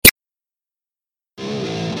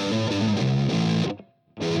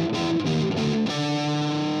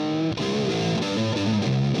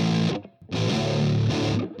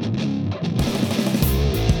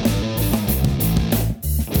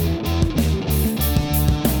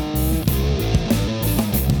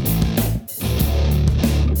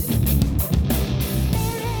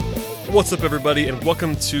What's up, everybody, and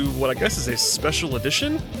welcome to what I guess is a special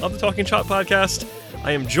edition of the Talking Chop podcast.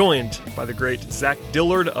 I am joined by the great Zach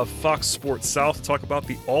Dillard of Fox Sports South to talk about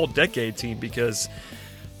the All-Decade team, because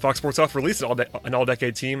Fox Sports South released an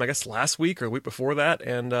All-Decade team, I guess, last week or the week before that,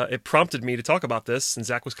 and it prompted me to talk about this, and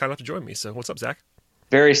Zach was kind enough to join me. So what's up, Zach?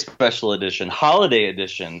 Very special edition, holiday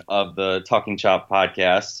edition of the Talking Chop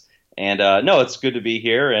podcast. And no, it's good to be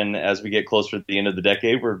here, and as we get closer to the end of the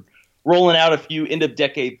decade, we're rolling out a few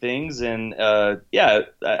end-of-decade things, and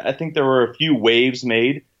I think there were a few waves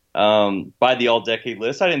made by the all-decade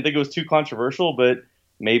list. I didn't think it was too controversial, but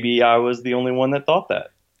maybe I was the only one that thought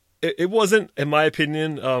that. It wasn't, in my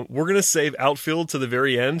opinion. We're going to save outfield to the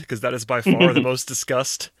very end, because that is by far the most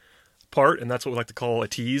discussed part, and that's what we like to call a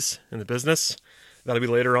tease in the business. That'll be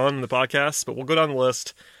later on in the podcast, but we'll go down the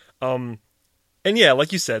list. And yeah,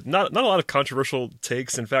 like you said, not a lot of controversial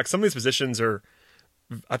takes. In fact, some of these positions are,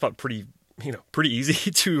 I thought, pretty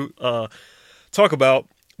easy to talk about.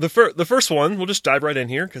 The first one, we'll just dive right in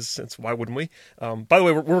here, because why wouldn't we? By the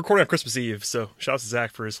way, we're recording on Christmas Eve, so shout out to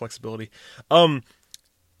Zach for his flexibility.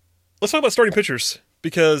 Let's talk about starting pitchers,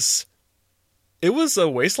 because it was a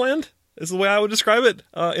wasteland, is the way I would describe it,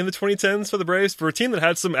 in the 2010s for the Braves. For a team that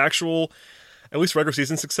had some actual, at least regular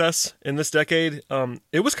season success in this decade,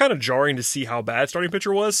 it was kind of jarring to see how bad starting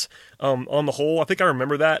pitcher was. On the whole, I think I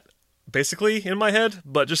remember that basically in my head,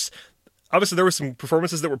 but just obviously there were some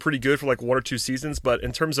performances that were pretty good for like one or two seasons, but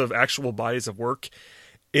in terms of actual bodies of work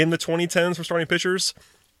in the 2010s for starting pitchers,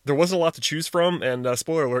 there wasn't a lot to choose from. And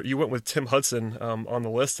spoiler alert, you went with Tim Hudson on the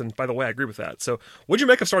list, and by the way, I agree with that. So what'd you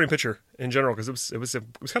make of starting pitcher in general? Because it was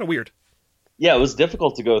kind of weird. Yeah, it was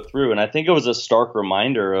difficult to go through, and I think it was a stark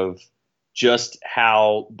reminder of just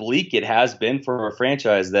how bleak it has been for a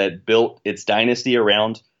franchise that built its dynasty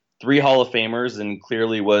around three Hall of Famers and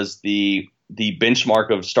clearly was the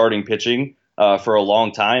benchmark of starting pitching for a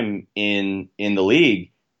long time in the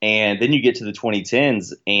league. And then you get to the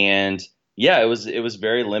 2010s, and yeah, it was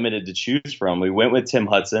very limited to choose from. We went with Tim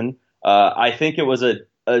Hudson. I think it was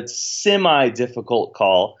a semi-difficult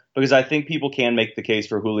call, because I think people can make the case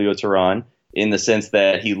for Julio Teheran in the sense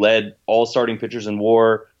that he led all starting pitchers in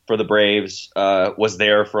WAR for the Braves, was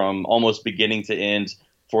there from almost beginning to end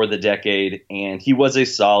for the decade, and he was a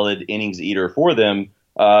solid innings eater for them.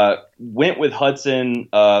 Went with Hudson,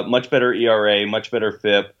 much better ERA, much better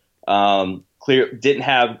FIP. Didn't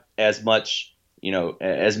have as much,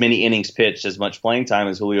 as many innings pitched, as much playing time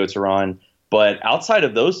as Julio Teheran. But outside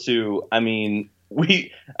of those two, I mean,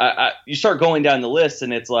 you start going down the list,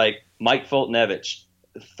 and it's like Mike Foltynewicz,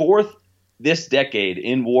 fourth this decade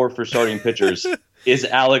in WAR for starting pitchers is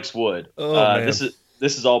Alex Wood.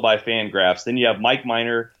 This is all by Fangraphs. Then you have Mike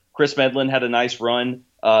Minor, Chris Medlin had a nice run,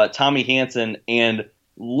 Tommy Hanson, and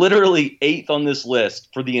literally eighth on this list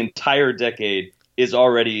for the entire decade is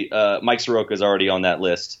already Mike Soroka is already on that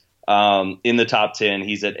list. In the top 10,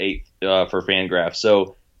 he's at eighth for Fangraphs.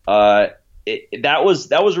 So that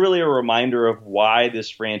was really a reminder of why this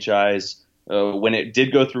franchise, when it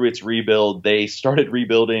did go through its rebuild, they started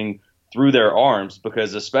rebuilding through their arms,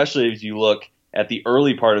 because especially if you look at the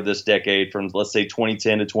early part of this decade, from let's say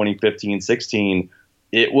 2010 to 2015-16,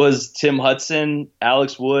 it was Tim Hudson,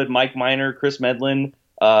 Alex Wood, Mike Minor, Chris Medlin.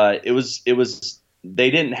 It was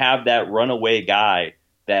they didn't have that runaway guy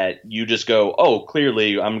that you just go, oh,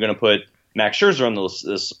 clearly I'm going to put Max Scherzer on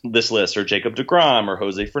this list, or Jacob deGrom, or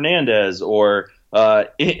Jose Fernandez, or they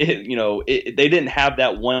didn't have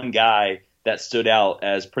that one guy that stood out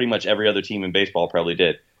as pretty much every other team in baseball probably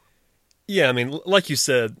did. Yeah, I mean, like you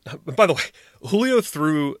said, by the way, Julio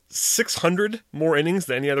threw 600 more innings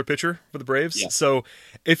than any other pitcher for the Braves. Yeah. So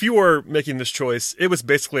if you were making this choice, it was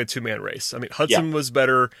basically a two-man race. I mean, Hudson was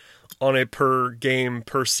better on a per-game,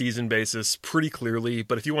 per-season basis pretty clearly.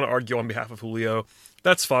 But if you want to argue on behalf of Julio,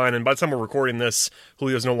 that's fine. And by the time we're recording this,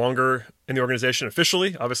 Julio's no longer in the organization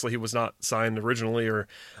officially. Obviously, he was not signed originally, or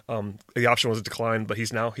the option was declined, but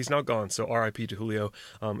he's now gone. So RIP to Julio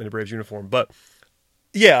in a Braves uniform. But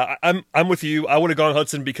yeah, I'm with you. I would have gone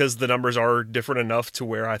Hudson because the numbers are different enough to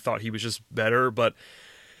where I thought he was just better. But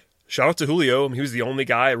shout out to Julio. I mean, he was the only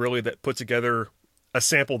guy really that put together a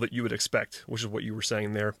sample that you would expect, which is what you were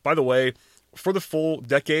saying there. By the way, for the full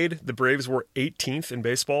decade, the Braves were 18th in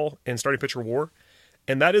baseball in starting pitcher WAR.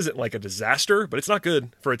 And that isn't like a disaster, but it's not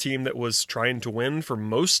good for a team that was trying to win for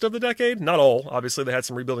most of the decade. Not all. Obviously, they had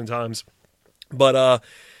some rebuilding times. But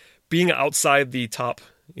being outside the top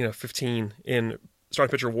 15 in starting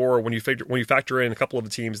pitcher WAR, when you factor in a couple of the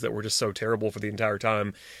teams that were just so terrible for the entire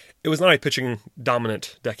time, it was not a pitching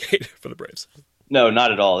dominant decade for the Braves. No,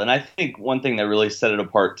 not at all. And I think one thing that really set it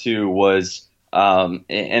apart, too, was,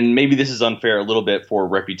 and maybe this is unfair a little bit for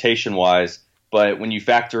reputation-wise, but the Braves, But when you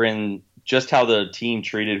factor in just how the team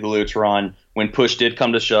treated Julio Teheran when push did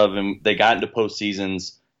come to shove and they got into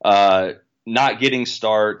postseasons, not getting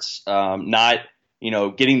starts, not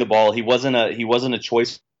getting the ball, he wasn't a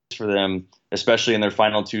choice for them, especially in their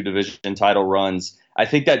final 2 division title runs. I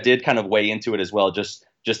think that did kind of weigh into it as well. Just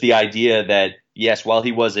the idea that, yes, while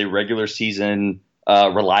he was a regular season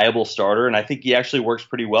reliable starter, and I think he actually works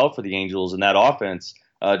pretty well for the Angels in that offense,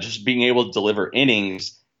 just being able to deliver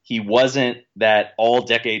innings, he wasn't that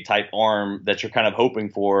all-decade type arm that you're kind of hoping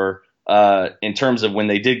for in terms of when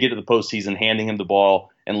they did get to the postseason, handing him the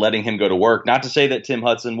ball and letting him go to work. Not to say that Tim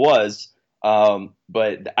Hudson was,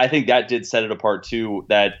 but I think that did set it apart too,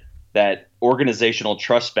 that organizational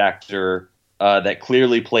trust factor that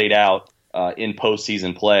clearly played out in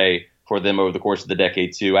postseason play for them over the course of the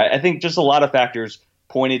decade too. I think just a lot of factors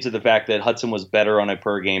pointed to the fact that Hudson was better on a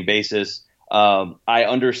per game basis. I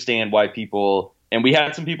understand why people, and we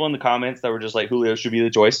had some people in the comments that were just like, Julio should be the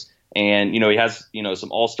choice. And, he has,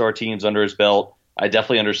 some all-star teams under his belt. I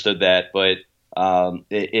definitely understood that, but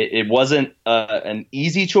it wasn't an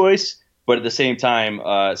easy choice. But at the same time,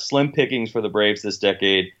 slim pickings for the Braves this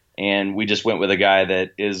decade. And we just went with a guy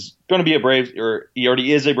that is going to be a Braves, or he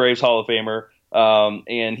already is a Braves Hall of Famer.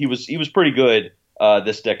 And he was pretty good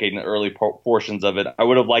this decade in the early portions of it. I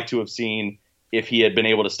would have liked to have seen if he had been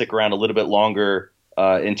able to stick around a little bit longer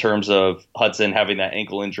in terms of Hudson having that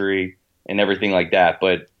ankle injury and everything like that.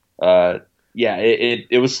 But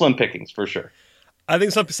it was slim pickings for sure. I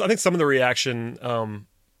think some of the reaction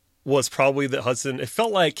was probably that Hudson. It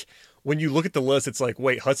felt like when you look at the list, it's like,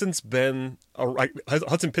 wait, Hudson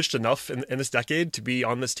pitched enough in this decade to be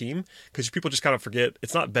on this team? Because people just kind of forget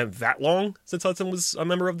it's not been that long since Hudson was a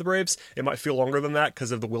member of the Braves. It might feel longer than that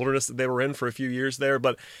because of the wilderness that they were in for a few years there.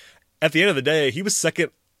 But at the end of the day, he was second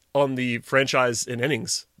on the franchise in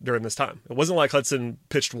innings during this time. It wasn't like Hudson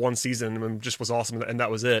pitched one season and just was awesome and that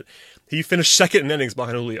was it. He finished second in innings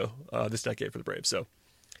behind Julio this decade for the Braves. So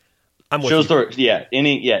I'm with you.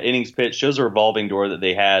 Innings pitched shows a revolving door that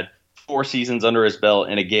they had 4 seasons under his belt.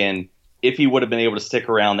 And again, if he would have been able to stick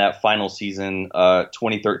around that final season,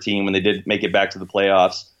 2013, when they did make it back to the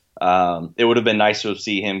playoffs, it would have been nice to have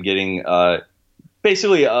seen him getting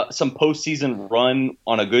basically some postseason run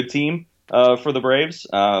on a good team for the Braves.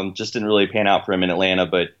 Just didn't really pan out for him in Atlanta.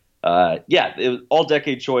 But it was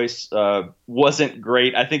all-decade choice wasn't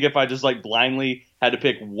great. I think if I just blindly had to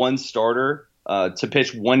pick one starter to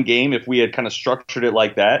pitch one game, if we had kind of structured it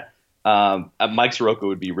like that, Mike Soroka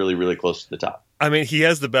would be really, really close to the top. I mean, he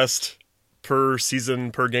has the best per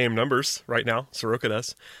season, per game numbers right now. Soroka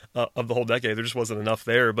does of the whole decade. There just wasn't enough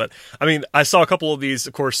there. But I mean, I saw a couple of these.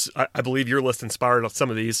 Of course, I believe your list inspired some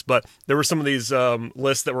of these, but there were some of these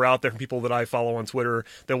lists that were out there from people that I follow on Twitter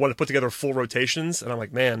that wanted to put together full rotations. And I'm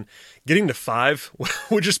like, man, getting to 5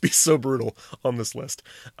 would just be so brutal on this list.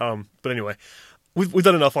 But anyway, we've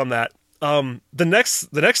done enough on that. The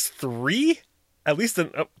next 3, at least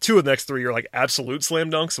 2 of the next 3 are like absolute slam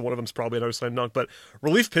dunks, and one of them's probably another slam dunk. But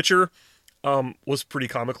relief pitcher was pretty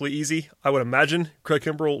comically easy. I would imagine Craig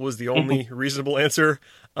Kimbrell was the only reasonable answer.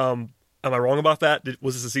 Am I wrong about that?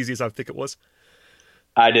 Was this as easy as I think it was?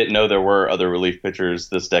 I didn't know there were other relief pitchers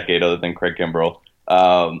this decade other than Craig Kimbrell.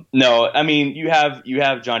 No, I mean, you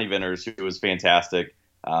have Johnny Venters, who was fantastic.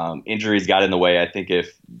 Injuries got in the way. I think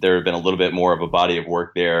if there had been a little bit more of a body of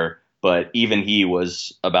work there, but even he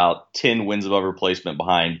was about 10 wins above replacement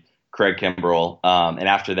behind Craig Kimbrell. And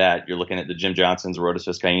after that, you're looking at the Jim Johnsons, Aroldis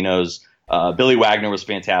Vizcaínos. Billy Wagner was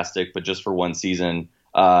fantastic, but just for one season.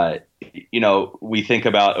 We think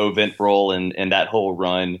about Ventrell and that whole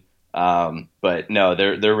run. But no,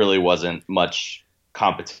 there really wasn't much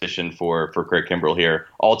competition for Craig Kimbrell here.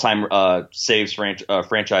 All-time saves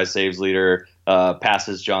franchise saves leader,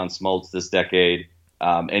 passes John Smoltz this decade.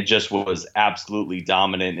 And just was absolutely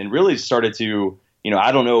dominant and really started to,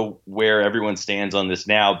 I don't know where everyone stands on this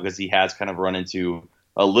now because he has kind of run into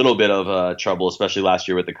a little bit of trouble, especially last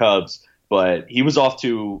year with the Cubs. But he was off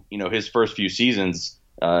to, his first few seasons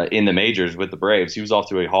in the majors with the Braves. He was off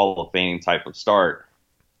to a Hall of Fame type of start.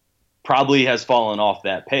 Probably has fallen off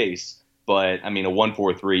that pace, but I mean, a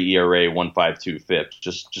 1.43 ERA, 1.52 FIP,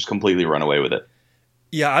 just completely run away with it.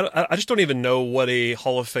 Yeah, I just don't even know what a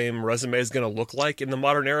Hall of Fame resume is going to look like in the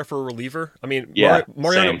modern era for a reliever. I mean,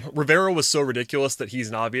 Mariano Rivera was so ridiculous that he was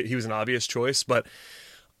an obvious choice. But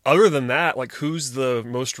other than that, who's the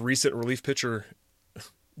most recent relief pitcher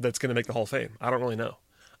that's going to make the Hall of Fame? I don't really know.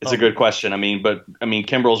 It's a good question.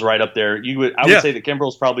 Kimbrell's right up there. I would say that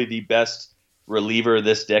Kimbrell's probably the best reliever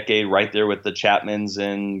this decade, right there with the Chapmans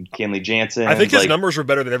and Kenley Jansen. I think his numbers were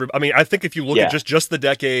better than everybody. I mean, I think if you look Yeah. at just the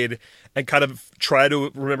decade and kind of try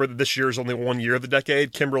to remember that this year is only 1 year of the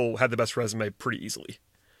decade, Kimbrel had the best resume pretty easily.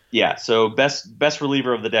 Yeah, so best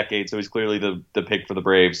reliever of the decade, so he's clearly the pick for the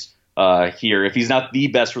Braves here. If he's not the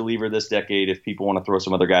best reliever this decade, if people want to throw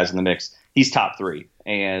some other guys in the mix, he's top 3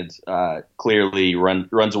 and clearly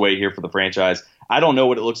runs away here for the franchise. I don't know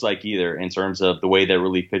what it looks like either in terms of the way that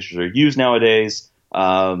relief pitchers are used nowadays,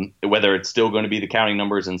 whether it's still going to be the counting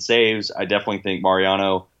numbers and saves. I definitely think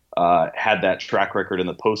Mariano had that track record in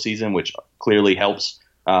the postseason, which clearly helps.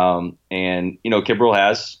 And, Kimbrel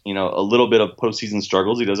has, a little bit of postseason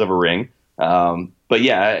struggles. He does have a ring. But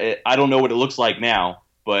yeah, I don't know what it looks like now,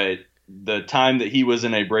 but the time that he was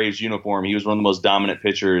in a Braves uniform, he was one of the most dominant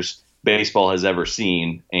pitchers baseball has ever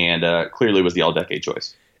seen, and clearly was the all-decade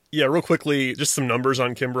choice. Yeah, real quickly, just some numbers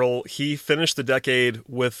on Kimbrel. He finished the decade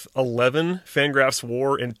with 11 Fangraphs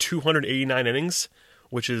WAR in 289 innings,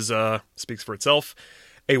 which is speaks for itself.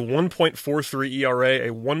 A 1.43 ERA,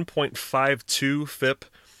 a 1.52 FIP,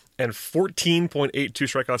 and 14.82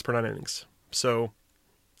 strikeouts per 9 innings. So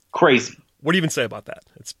crazy. What do you even say about that?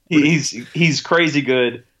 He's crazy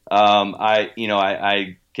good.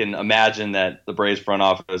 I can imagine that the Braves front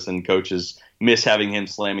office and coaches miss having him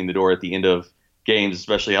slamming the door at the end of games,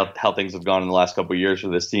 especially how things have gone in the last couple of years for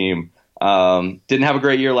this team. Didn't have a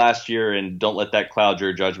great year last year, and don't let that cloud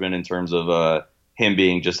your judgment in terms of him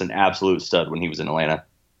being just an absolute stud when he was in Atlanta.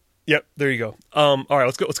 Yep, there you go. All right,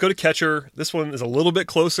 let's go to catcher. This one is a little bit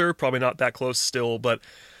closer, probably not that close still, but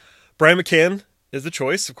Brian McCann is the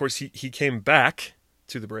choice. Of course, he came back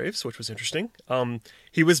to the Braves, which was interesting.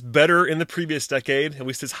 He was better in the previous decade. At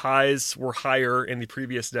least his highs were higher in the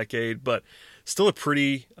previous decade, but still a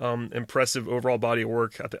pretty impressive overall body of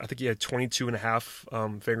work. I think he had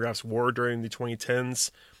 22.5 Fangraphs WAR during the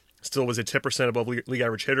 2010s. Still was a 10% above league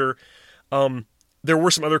average hitter. There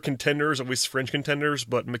were some other contenders, at least fringe contenders,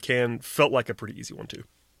 but McCann felt like a pretty easy one too.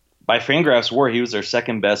 By Fangraphs WAR, he was their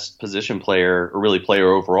second best position player, or really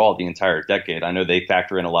player overall, the entire decade. I know they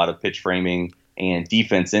factor in a lot of pitch framing and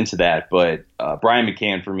defense into that, but Brian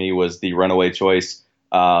McCann for me was the runaway choice.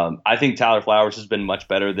 I think Tyler Flowers has been much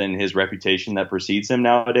better than his reputation that precedes him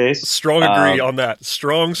nowadays. Strong agree on that.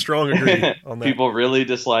 Strong agree on that. People really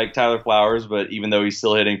dislike Tyler Flowers, but even though he's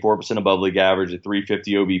still hitting 4% above league average at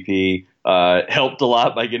 350 OBP, helped a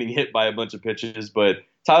lot by getting hit by a bunch of pitches. But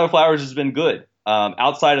Tyler Flowers has been good.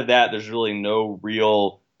 Outside of that, there's really no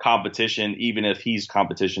real competition, even if he's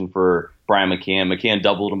competition for Brian McCann. McCann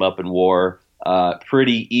doubled him up in WAR.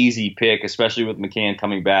 Pretty easy pick, especially with McCann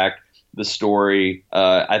coming back. The story,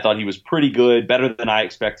 I thought he was pretty good, better than I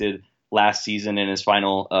expected last season in his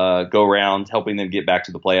final go-round, helping them get back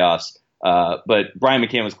to the playoffs. But Brian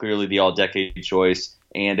McCann was clearly the all-decade choice.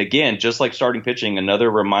 And again, just like starting pitching,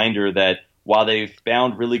 another reminder that while they've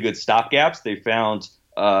found really good stopgaps, they've found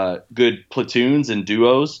good platoons and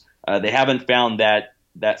duos, they haven't found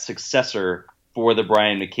that successor for the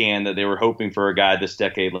Brian McCann that they were hoping for a guy this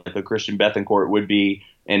decade, like a Christian Bethancourt would be.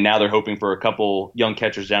 And now they're hoping for a couple young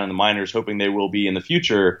catchers down in the minors, hoping they will be in the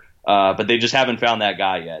future. But they just haven't found that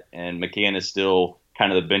guy yet. And McCann is still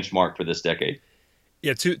kind of the benchmark for this decade.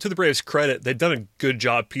 Yeah, to the Braves' credit, they've done a good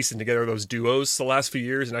job piecing together those duos the last few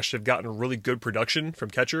years and actually have gotten really good production from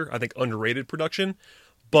catcher. I think underrated production.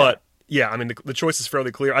 But, yeah, I mean, the choice is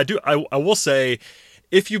fairly clear. I will say,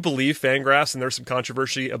 if you believe Fangraphs, and there's some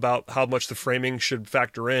controversy about how much the framing should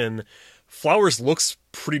factor in, Flowers looks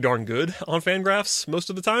pretty darn good on Fangraphs most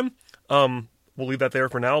of the time. We'll leave that there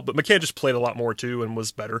for now. But McCann just played a lot more, too, and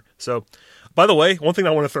was better. So, by the way, one thing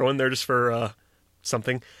I want to throw in there just for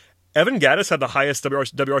something. Evan Gattis had the highest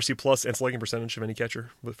WRC plus and slugging percentage of any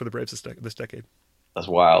catcher for the Braves this decade. That's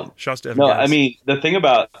wild. Shouts to Evan Gattis. I mean, the thing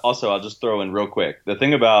about, also, I'll just throw in real quick, the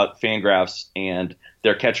thing about Fangraphs and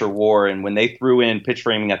their catcher WAR, and when they threw in pitch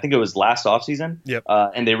framing, I think it was last offseason, yep.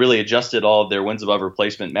 And they really adjusted all of their wins above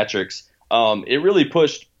replacement metrics, it really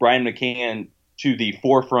pushed Brian McCann to the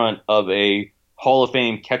forefront of a Hall of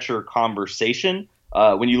Fame catcher conversation.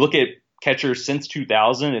 When you look at catchers since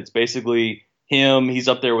 2000, it's basically him. He's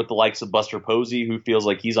up there with the likes of Buster Posey, who feels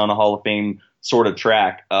like he's on a Hall of Fame sort of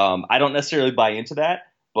track. I don't necessarily buy into that,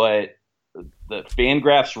 but the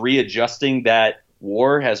Fangraphs readjusting that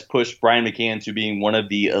WAR has pushed Brian McCann to being one of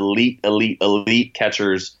the elite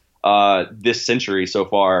catchers this century so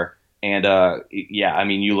far. And yeah, I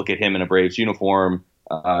mean, you look at him in a Braves uniform,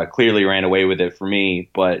 clearly ran away with it for me,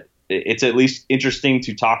 but it's at least interesting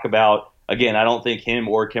to talk about. Again, I don't think him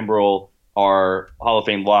or Kimbrel are Hall of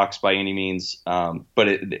Fame locks by any means, but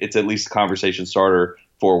it's at least a conversation starter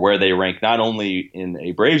for where they rank, not only in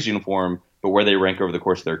a Braves uniform, but where they rank over the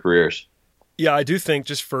course of their careers. Yeah, I do think,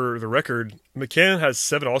 just for the record, McCann has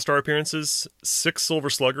 7 All-Star appearances, 6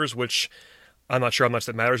 Silver Sluggers, which I'm not sure how much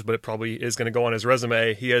that matters, but it probably is going to go on his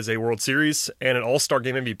resume. He has a World Series and an All-Star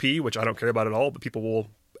Game MVP, which I don't care about at all, but people will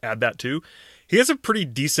add that too. He has a pretty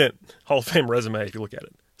decent Hall of Fame resume if you look at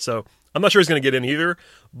it. So I'm not sure he's going to get in either,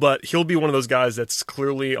 but he'll be one of those guys that's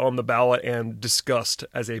clearly on the ballot and discussed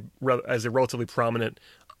as a relatively prominent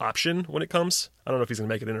option when it comes. I don't know if he's going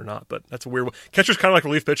to make it in or not, but that's a weird one. Catcher's kind of like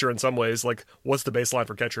relief pitcher in some ways. Like, what's the baseline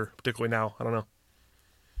for catcher, particularly now? I don't know.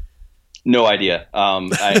 No idea.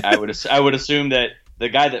 I would assume that the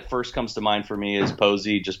guy that first comes to mind for me is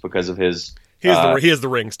Posey, just because of his. He has the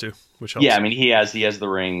rings too, which helps. Yeah, I mean he has the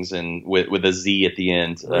rings and with a Z at the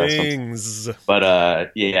end. Rings.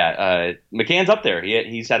 McCann's up there.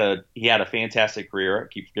 He had a fantastic career. I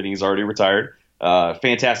keep forgetting he's already retired.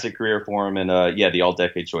 Fantastic career for him, and the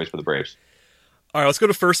all-decade choice for the Braves. All right, let's go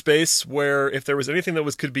to first base, where if there was anything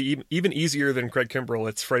that could be even easier than Craig Kimbrell,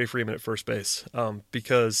 it's Freddie Freeman at first base,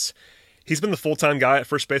 because he's been the full-time guy at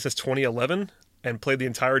first base since 2011 and played the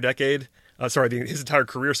entire decade. His entire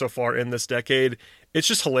career so far in this decade. It's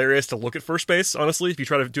just hilarious to look at first base, honestly. If you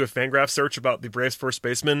try to do a Fangraph search about the Braves first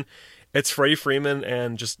baseman, it's Freddie Freeman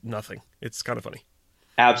and just nothing. It's kind of funny.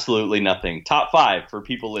 Absolutely nothing. Top 5 for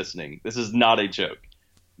people listening. This is not a joke.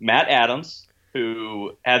 Matt Adams,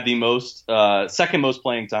 who had the second most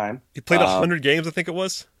playing time. He played 100 games, I think it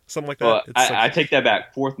was. Something like that. I take that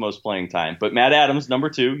back. 4th most playing time. But Matt Adams, number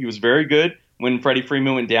 2, he was very good when Freddie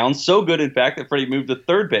Freeman went down. So good, in fact, that Freddie moved to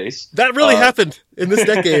third base. That really happened in this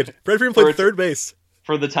decade. Freddie Freeman played third base.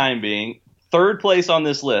 For the time being. 3rd place on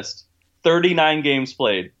this list, 39 games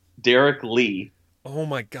played, Derek Lee. Oh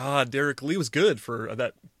my God, Derek Lee was good for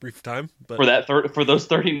that brief time. But for those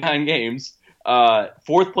 39 games.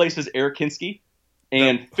 4th place is Eric Kinski.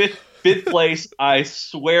 And fifth place, I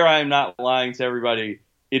swear I'm not lying to everybody,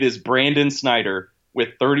 it is Brandon Snyder with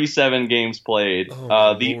 37 games played.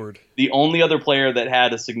 Oh, Lord. The only other player that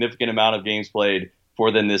had a significant amount of games played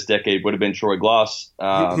for them this decade would have been Troy Gloss.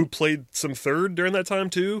 Who played some third during that time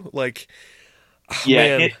too?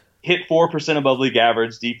 Hit 4% above league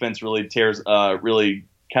average. Defense really really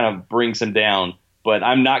kind of brings him down. But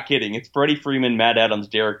I'm not kidding. It's Freddie Freeman, Matt Adams,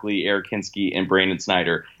 Derek Lee, Eric Kinski, and Brandon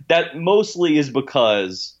Snyder. That mostly is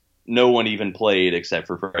because no one even played except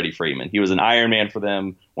for Freddie Freeman. He was an Iron Man for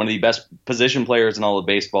them, one of the best position players in all of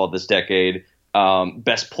baseball this decade,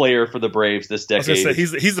 best player for the Braves this decade. I was going to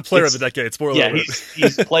say, he's the player of the decade. Spoiler alert.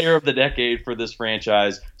 He's player of the decade for this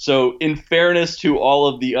franchise. So in fairness to all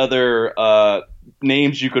of the other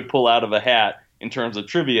names you could pull out of a hat in terms of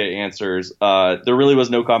trivia answers, there really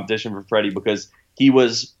was no competition for Freddie because he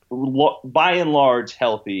was, by and large,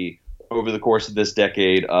 healthy over the course of this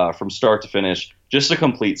decade, from start to finish. Just a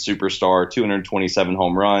complete superstar, 227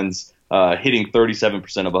 home runs, hitting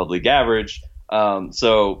 37% above league average.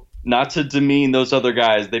 So not to demean those other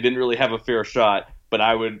guys, they didn't really have a fair shot, but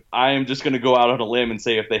I am just going to go out on a limb and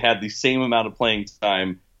say if they had the same amount of playing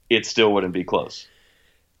time, it still wouldn't be close.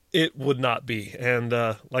 It would not be, and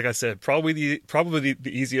like I said, probably the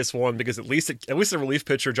easiest one, because at least the relief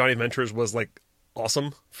pitcher Johnny Ventures was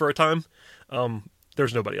awesome for a time.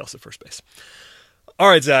 There's nobody else at first base. All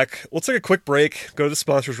right, Zach, let's take a quick break, go to the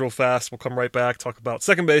sponsors real fast. We'll come right back, talk about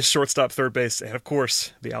second base, shortstop, third base, and of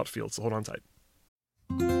course, the outfield. So hold on tight.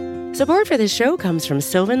 Support for this show comes from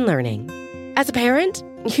Sylvan Learning. As a parent,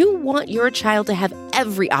 you want your child to have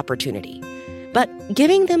every opportunity, but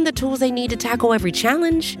giving them the tools they need to tackle every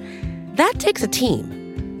challenge, that takes a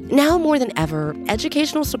team. Now more than ever,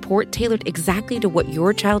 educational support tailored exactly to what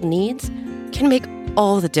your child needs can make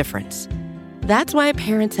all the difference. That's why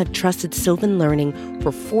parents have trusted Sylvan Learning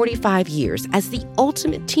for 45 years as the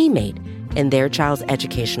ultimate teammate in their child's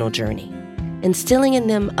educational journey, instilling in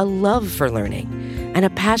them a love for learning and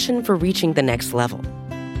a passion for reaching the next level.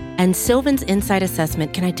 And Sylvan's Insight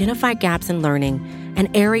Assessment can identify gaps in learning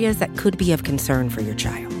and areas that could be of concern for your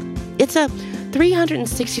child. It's a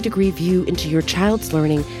 360-degree view into your child's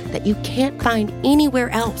learning that you can't find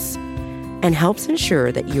anywhere else, and helps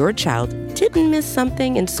ensure that your child didn't miss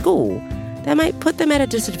something in school that might put them at a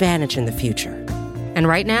disadvantage in the future. And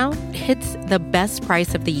right now, it's the best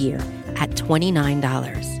price of the year at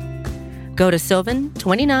 $29. Go to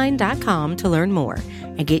sylvan29.com to learn more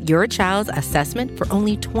and get your child's assessment for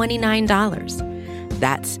only $29.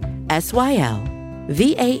 That's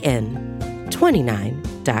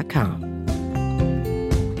SYLVAN29.com.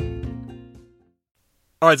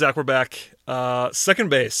 All right, Zach, we're back. Second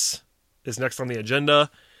base is next on the agenda.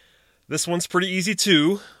 This one's pretty easy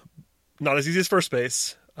too. Not as easy as first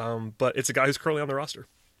base, but it's a guy who's currently on the roster.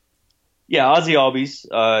 Yeah, Ozzie Albies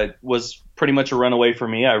was pretty much a runaway for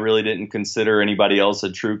me. I really didn't consider anybody else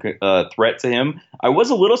a true threat to him. I was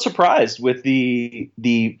a little surprised with the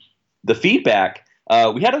feedback.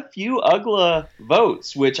 We had a few UGLA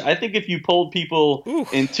votes, which I think if you polled people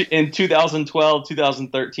in 2012,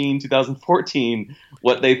 2013, 2014,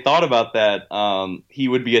 what they thought about that, he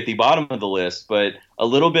would be at the bottom of the list. But a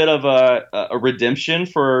little bit of a redemption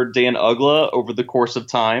for Dan UGLA over the course of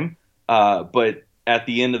time. But at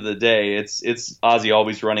the end of the day, it's Ozzie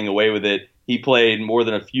always running away with it. He played more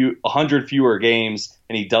than 100 fewer games,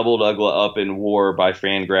 and he doubled UGLA up in WAR by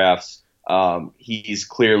Fangraphs. He's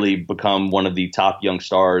clearly become one of the top young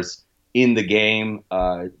stars in the game,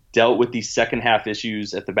 dealt with these second half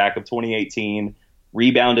issues at the back of 2018,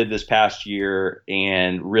 rebounded this past year,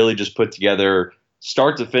 and really just put together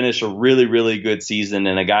start to finish a really, really good season.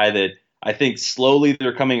 And a guy that I think slowly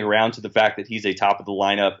they're coming around to the fact that he's a top of the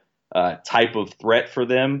lineup type of threat for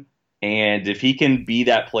them. And if he can be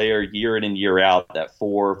that player year in and year out, that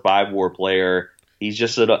 4 or 5 WAR player,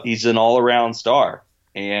 he's an all around star.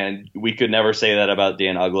 And we could never say that about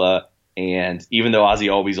Dan UGLA. And even though Ozzie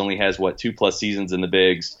always only has 2+ seasons in the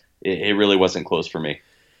bigs, it really wasn't close for me.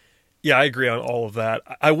 Yeah, I agree on all of that.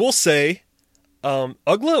 I will say,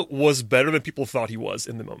 UGLA was better than people thought he was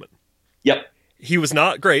in the moment. Yep. He was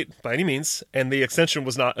not great by any means, and the extension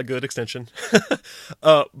was not a good extension.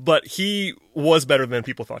 But he was better than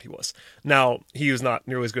people thought he was. Now, he was not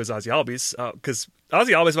nearly as good as Ozzie Albies, because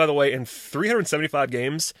Ozzie Albies, by the way, in 375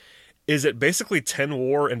 games, is at basically 10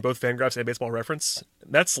 WAR in both Fangraphs and Baseball Reference.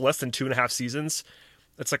 That's less than 2.5 seasons.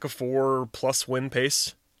 That's like a 4+ win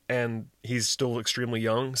pace, and he's still extremely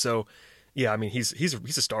young. So, yeah, I mean, he's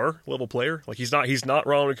a star level player. Like he's not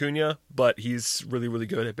Ronald Acuna, but he's really, really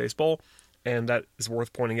good at baseball, and that is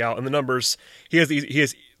worth pointing out. And the numbers, he has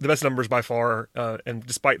the best numbers by far. And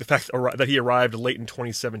despite the fact that he arrived late in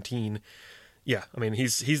 2017, yeah, I mean,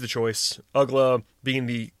 he's the choice. UGLA being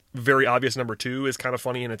the very obvious number 2 is kind of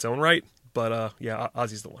funny in its own right, but yeah,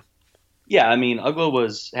 Ozzie's the one. Yeah, I mean,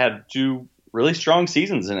 UGLA had 2 really strong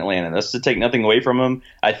seasons in Atlanta. That's to take nothing away from him.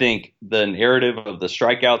 I think the narrative of the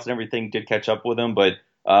strikeouts and everything did catch up with him, but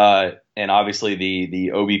and obviously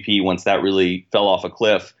the OBP, once that really fell off a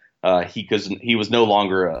cliff, he was no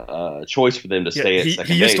longer a choice for them to stay at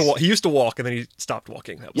second base. He used to walk, and then he stopped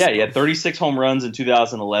walking. He had 36 home runs in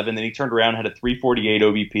 2011. Then he turned around, had a 348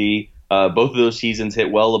 OBP. Both of those seasons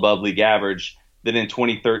hit well above league average. Then in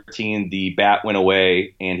 2013, the bat went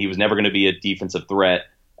away, and he was never going to be a defensive threat.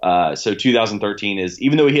 So 2013 is,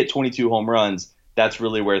 even though he hit 22 home runs, that's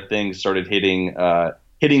really where things started hitting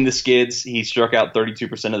the skids. He struck out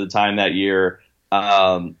 32% of the time that year.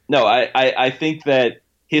 I think that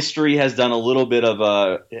history has done a little bit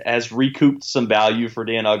has recouped some value for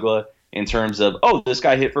Dan UGLA in terms of, this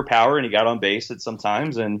guy hit for power and he got on base at some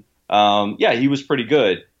times. And he was pretty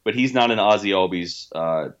good, but he's not an Ozzie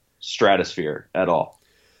Albies stratosphere at all.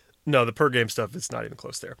 No, the per game stuff, it's not even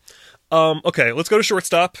close there. Okay, let's go to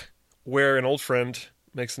shortstop, where an old friend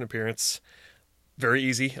makes an appearance. Very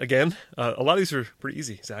easy again. A lot of these are pretty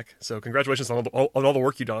easy, Zach. So congratulations on all the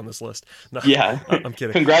work you've done on this list. No, yeah, I'm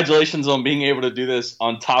kidding. Congratulations on being able to do this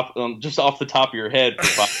just off the top of your head.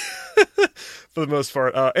 For the most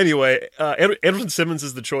part. Anyway, Andrelton Simmons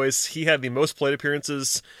is the choice. He had the most plate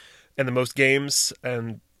appearances and the most games,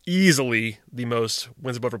 and easily the most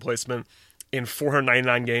wins above replacement in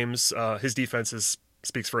 499 games. His defense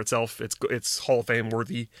speaks for itself. It's Hall of Fame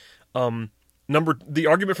worthy. The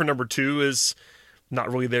argument for number 2 is not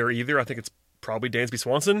really there either. I think it's probably Dansby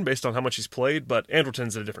Swanson based on how much he's played, but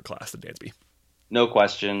Andrelton's in a different class than Dansby. No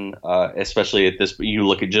question, especially at this. You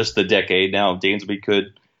look at just the decade now. Dansby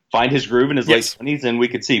could find his groove in his late 20s, and we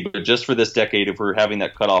could see. But just for this decade, if we're having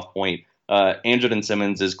that cutoff point, Andrelton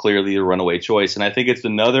Simmons is clearly the runaway choice. And I think it's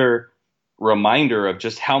another reminder of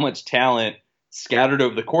just how much talent scattered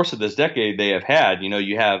over the course of this decade they have had.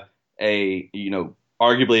 You have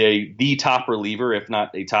arguably the top reliever, if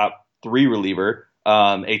not a top 3 reliever,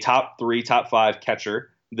 a top 3, top 5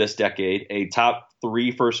 catcher this decade, a top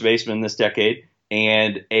 3 first baseman this decade,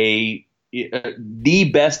 and the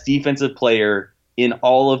best defensive player in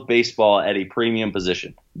all of baseball at a premium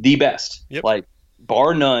position. The best. Yep. Like,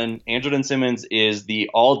 bar none, Andrelton Simmons is the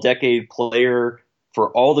all-decade player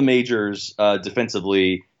for all the majors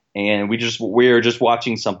defensively, and we're just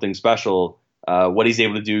watching something special. What he's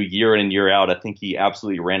able to do year in and year out, I think he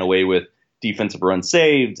absolutely ran away with defensive runs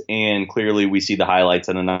saved, and clearly we see the highlights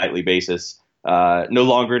on a nightly basis. No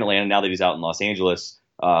longer in Atlanta now that he's out in Los Angeles.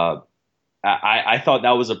 I thought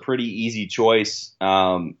that was a pretty easy choice.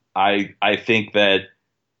 I think that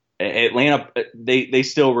Atlanta, they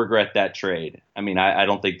still regret that trade. I mean, I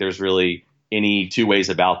don't think there's really any two ways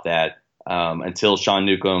about that until Sean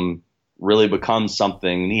Newcomb really becomes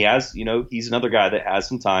something. And he has, he's another guy that has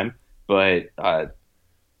some time, but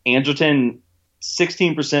Andrelton,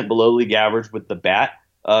 16% below league average with the bat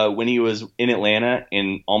when he was in Atlanta,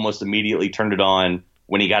 and almost immediately turned it on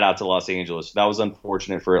when he got out to Los Angeles. That was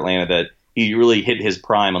unfortunate for Atlanta that he really hit his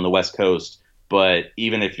prime on the West Coast. But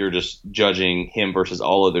even if you're just judging him versus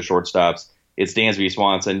all other shortstops, it's Dansby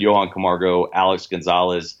Swanson, Johan Camargo, Alex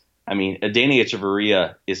Gonzalez. I mean, Adeiny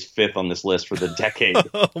Echeverria is 5th on this list for the decade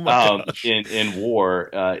in WAR.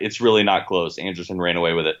 It's really not close. Anderson ran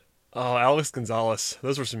away with it. Oh, Alex Gonzalez.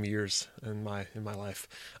 Those were some years in my life.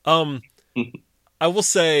 I will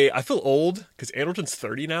say I feel old because Andrelton's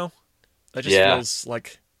 30 now. That just feels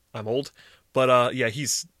like I'm old. But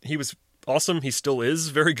he was awesome. He still is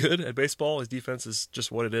very good at baseball. His defense is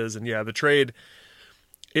just what it is. And the trade,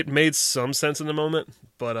 it made some sense in the moment,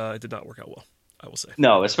 but it did not work out well, I will say.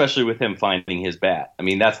 No, especially with him finding his bat. I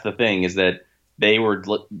mean, that's the thing, is that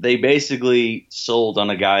they basically sold on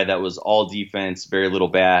a guy that was all defense, very little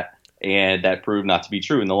bat, and that proved not to be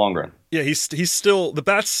true in the long run. Yeah, he's still, the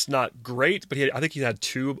bat's not great, but I think he had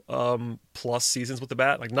 2 plus seasons with the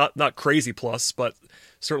bat, like not crazy plus, but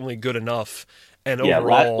certainly good enough. And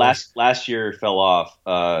overall, last year fell off.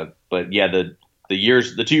 But the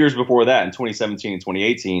 2 years before that, in 2017 and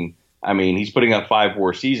 2018, I mean, he's putting up 5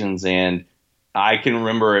 WAR seasons, and I can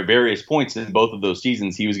remember at various points in both of those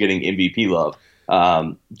seasons he was getting MVP love,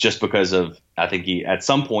 just because of, I think at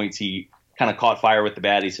some points he kind of caught fire with the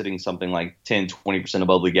bat. He's hitting something like 10-20%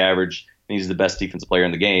 above league average, and he's the best defensive player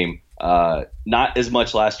in the game. Not as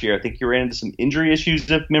much last year. I think he ran into some injury issues,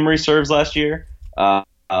 if memory serves, last year.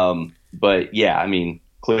 But yeah, I mean,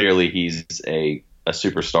 clearly he's a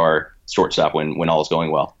superstar shortstop when all is going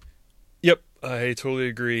well. Yep, I totally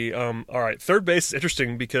agree. All right, third base is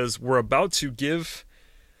interesting because we're about to give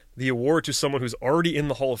the award to someone who's already in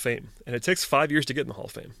the Hall of Fame, and it takes 5 years to get in the Hall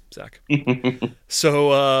of Fame, Zach.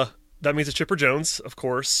 So that means it's Chipper Jones, of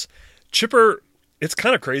course. Chipper, it's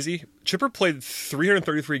kind of crazy. Chipper played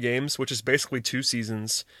 333 games, which is basically 2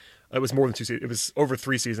 seasons. It was more than 2 seasons. It was over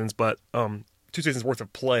 3 seasons, but 2 seasons worth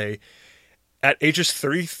of play at ages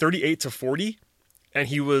 38 to 40, and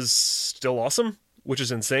he was still awesome, which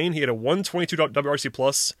is insane. He had a 122 WRC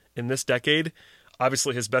plus in this decade.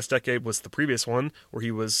 Obviously, his best decade was the previous one, where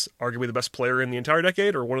he was arguably the best player in the entire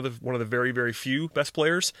decade, or one of the very, very few best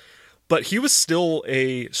players. But he was still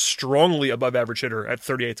a strongly above average hitter at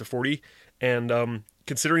 38 to 40, and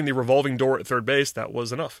considering the revolving door at third base, that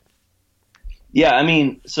was enough. Yeah, I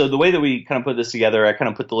mean, so the way that we kind of put this together, I kind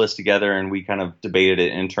of put the list together and we kind of debated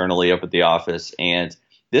it internally up at the office. And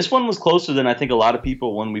this one was closer than I think a lot of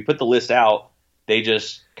people, when we put the list out, they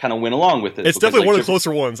just kind of went along with it. It's definitely one of the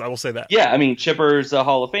closer ones, I will say that. Yeah, I mean, Chipper's a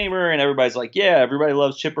Hall of Famer, and everybody's like, yeah, everybody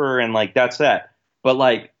loves Chipper, and like, that's that. But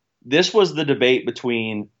like, this was the debate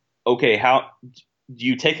between, okay, how do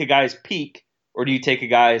you take a guy's peak, or do you take a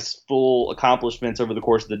guy's full accomplishments over the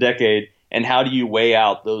course of the decade? And how do you weigh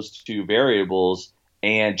out those 2 variables?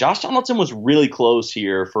 And Josh Donaldson was really close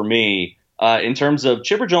here for me in terms of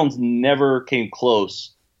Chipper Jones never came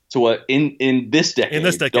close to what in this decade. In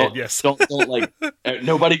this decade, yes. don't like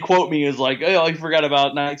nobody quote me as like, oh, I forgot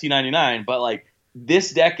about 1999. But like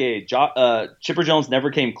this decade, Chipper Jones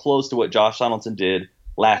never came close to what Josh Donaldson did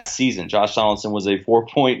last season. Josh Donaldson was a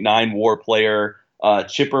 4.9 WAR player.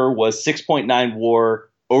 Chipper was 6.9 WAR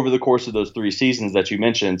over the course of those 3 seasons that you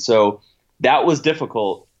mentioned. So that was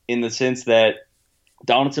difficult in the sense that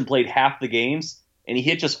Donaldson played half the games and he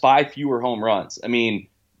hit just 5 fewer home runs. I mean,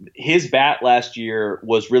 his bat last year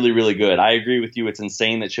was really, really good. I agree with you. It's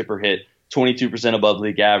insane that Chipper hit 22% above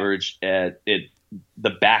league average at the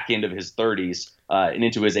back end of his 30s and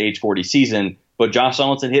into his age 40 season. But Josh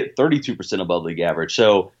Donaldson hit 32% above league average.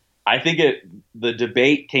 So I think the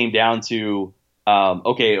debate came down to,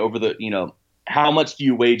 okay, over the, how much do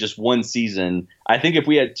you weigh just one season? I think if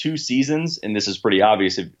we had 2 seasons, and this is pretty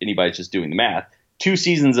obvious if anybody's just doing the math, 2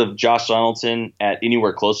 seasons of Josh Donaldson at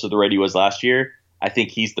anywhere close to the rate he was last year, I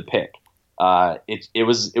think he's the pick. It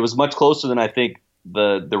was much closer than I think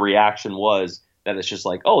the reaction was, that it's just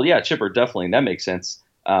like, oh yeah, Chipper, definitely, that makes sense.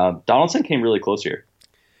 Donaldson came really close here.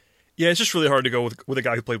 Yeah, it's just really hard to go with a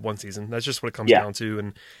guy who played 1 season. That's just what it comes down to.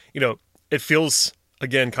 And, it feels,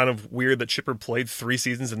 again, kind of weird that Chipper played 3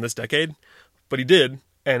 seasons in this decade, but he did,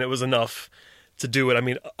 and it was enough to do it. I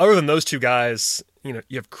mean, other than those 2 guys, you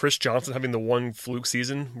have Chris Johnson having the 1 fluke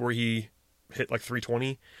season where he hit like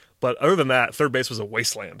 320. But other than that, third base was a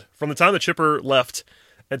wasteland. From the time that Chipper left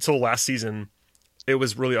until last season, it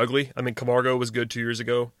was really ugly. I mean, Camargo was good 2 years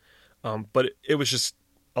ago, but it was just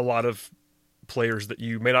a lot of players that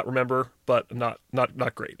you may not remember, but not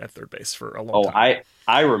great at third base for a long time.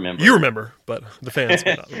 I remember. You remember, but the fans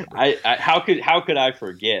may not remember. How could I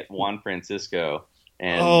forget Juan Francisco?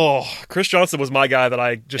 And Chris Johnson was my guy that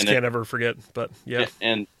I just can't ever forget. But yeah,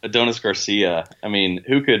 and Adonis Garcia. I mean,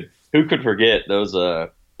 who could forget those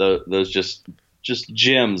just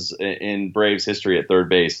gems in Braves history at third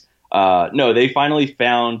base? No, they finally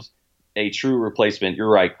found a true replacement. You're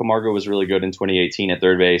right. Camargo was really good in 2018 at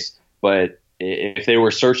third base, but if they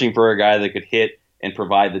were searching for a guy that could hit and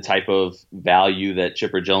provide the type of value that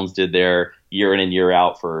Chipper Jones did there year in and year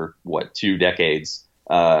out for 2 decades,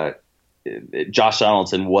 Josh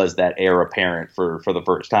Donaldson was that heir apparent for the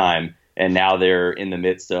first time. And now they're in the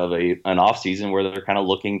midst of an offseason where they're kind of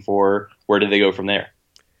looking for where do they go from there.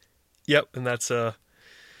 Yep. And that's,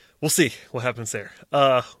 we'll see what happens there.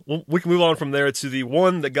 We can move on from there to the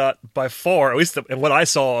one that got by far, at least and what I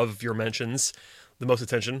saw of your mentions, the most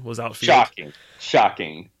attention was outfield.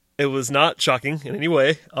 Shocking. It was not shocking in any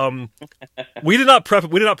way. We did not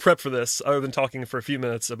prep for this other than talking for a few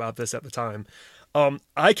minutes about this at the time.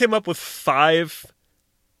 I came up with 5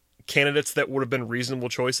 candidates that would have been reasonable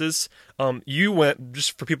choices. You went,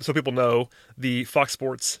 just for people, so people know, the Fox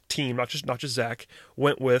Sports team, not just Zach,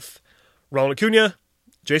 went with Ronald Acuna,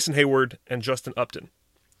 Jason Hayward, and Justin Upton.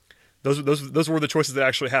 Those were the choices that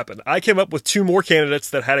actually happened. I came up with 2 more candidates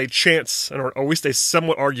that had a chance, or at least a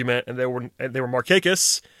somewhat argument, and they were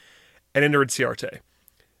Markakis and Ender Inciarte.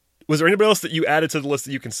 Was there anybody else that you added to the list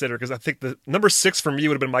that you consider? Because I think the number 6 for me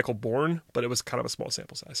would have been Michael Bourne, but it was kind of a small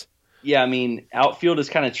sample size. Yeah, I mean, outfield is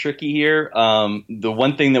kind of tricky here. The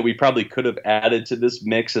one thing that we probably could have added to this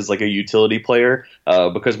mix is like a utility player,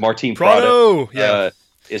 because Martin Prado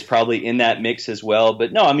is probably in that mix as well.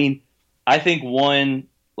 But no, I mean, I think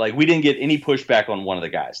we didn't get any pushback on one of the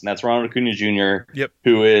guys, and that's Ronald Acuna Jr.,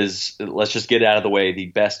 who is, let's just get it out of the way, the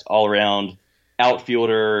best all-around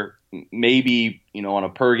outfielder, maybe, on a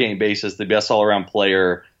per-game basis, the best all-around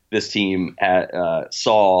player this team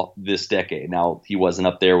saw this decade. Now, he wasn't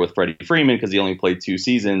up there with Freddie Freeman because he only played 2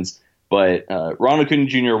 seasons, but Ronald Acuna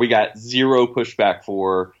Jr., we got 0 pushback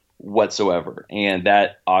for whatsoever, and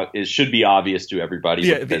that should be obvious to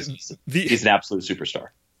everybody because he's an absolute superstar.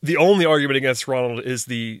 The only argument against Ronald is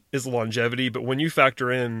the longevity, but when you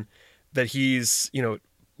factor in that he's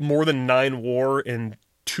more than 9 WAR in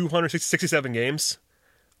 267 games,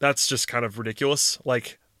 that's just kind of ridiculous.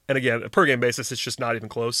 And again, per game basis, it's just not even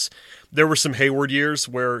close. There were some Hayward years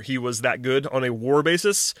where he was that good on a WAR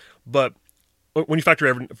basis, but when you factor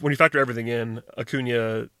everything in,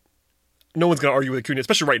 Acuna, no one's going to argue with Acuna,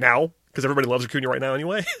 especially right now, because everybody loves Acuna right now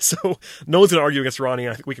anyway. So no one's going to argue against Ronnie.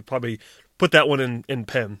 I think we could probably put that one in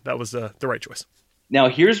pen. That was the right choice. Now,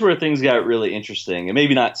 here's where things got really interesting, and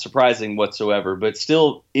maybe not surprising whatsoever, but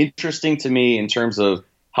still interesting to me in terms of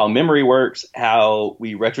how memory works, how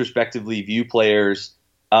we retrospectively view players.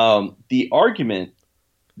 The argument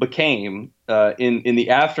became, in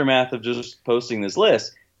the aftermath of just posting this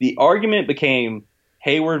list, the argument became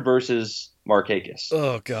Hayward versus Markakis.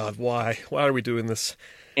 Oh, God, why? Why are we doing this?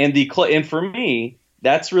 And for me,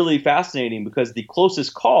 that's really fascinating because the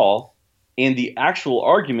closest call and the actual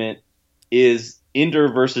argument is Ender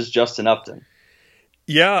versus Justin Upton.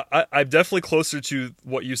 Yeah, I'm definitely closer to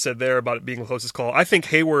what you said there about it being the closest call. I think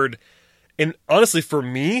Hayward, and honestly for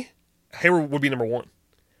me, Hayward would be number 1.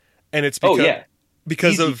 And it's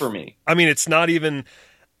because easy for me. I mean, it's not even,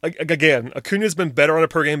 again, Acuna's been better on a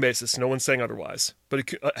per game basis. No one's saying otherwise. But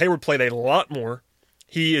Hayward played a lot more.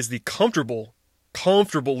 He is the comfortable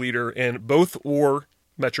leader in both WAR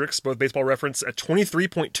metrics, both Baseball Reference at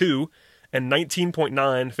 23.2 and 19.9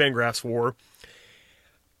 Fangraphs WAR.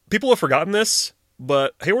 People have forgotten this,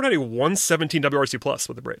 but Hayward had a 117 WRC plus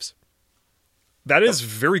with the Braves. That is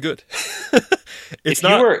very good.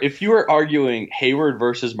 If you were arguing Hayward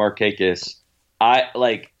versus Markakis,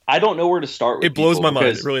 I don't know where to start with. It blows my mind.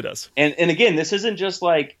 It really does. And again, this isn't just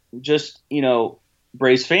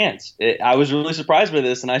Braves fans. I was really surprised by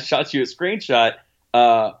this, and I shot you a screenshot.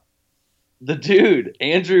 The dude,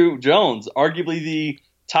 Andrew Jones, arguably the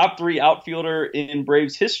top 3 outfielder in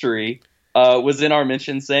Braves history, was in our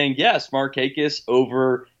mention saying, yes, Markakis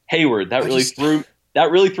over Hayward. That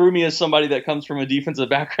really threw me as somebody that comes from a defensive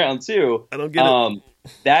background too. I don't get it.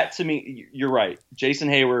 That to me, you're right. Jason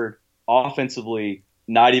Hayward, offensively,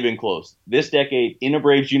 not even close. This decade in a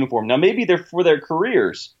Braves uniform. Now, maybe for their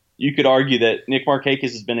careers, you could argue that Nick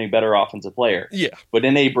Markakis has been a better offensive player. Yeah. But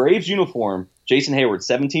in a Braves uniform, Jason Hayward,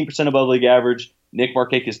 17% above league average. Nick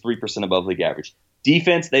Markakis, 3% above league average.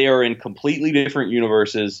 Defense, they are in completely different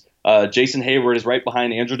universes. Jason Hayward is right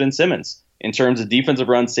behind Andrelton Simmons in terms of defensive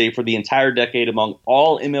runs saved for the entire decade among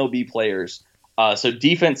all MLB players. So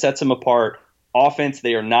defense sets him apart. offense,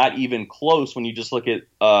 they are not even close when you just look at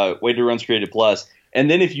weighted runs created plus. And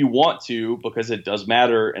then if you want to, because it does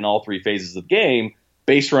matter in all three phases of the game,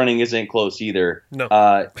 base running isn't close either. No,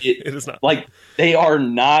 it is not. Like, they are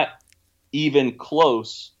not even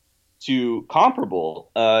close to comparable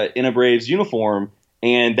in a Braves uniform.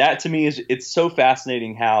 And that to me it's so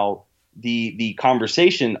fascinating how the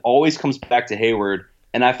conversation always comes back to Hayward.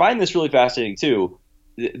 And I find this really fascinating too.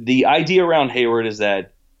 The idea around Hayward is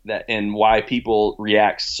that and why people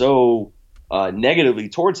react so negatively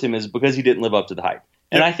towards him is because he didn't live up to the hype.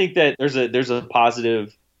 And I think that there's a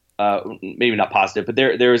positive, maybe not positive, but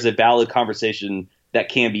there is a valid conversation that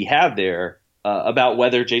can be had there about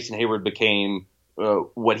whether Jason Hayward became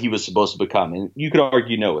what he was supposed to become. And you could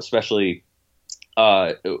argue no, especially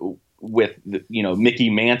with the, Mickey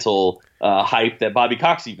Mantle hype that Bobby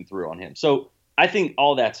Cox even threw on him. So I think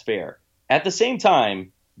all that's fair. At the same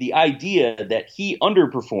time, the idea that he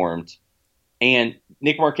underperformed and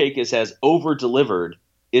Nick Markakis has over-delivered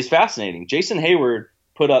is fascinating. Jason Hayward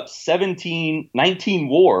put up 19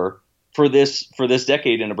 WAR for this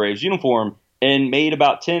decade in a Braves uniform and made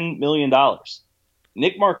about $10 million.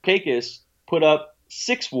 Nick Markakis put up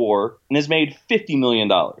 6 WAR and has made $50 million.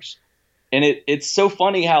 And it's so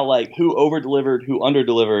funny how, like, who over-delivered, who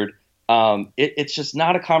under-delivered. It's just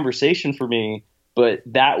not a conversation for me, but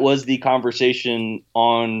that was the conversation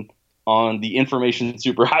on the information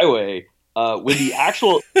superhighway when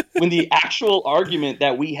the actual argument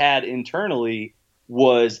that we had internally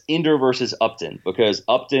was Ender versus Upton, because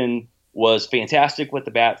Upton was fantastic with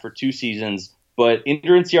the bat for 2 seasons, but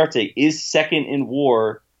Ender Inciarte is second in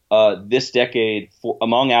WAR this decade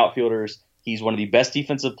among outfielders. He's one of the best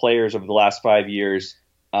defensive players over the last 5 years,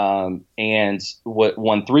 and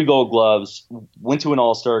won 3 Gold Gloves, went to an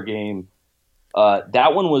All-Star game.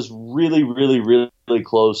 That one was really, really, really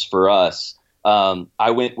close for us.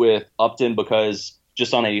 I went with Upton because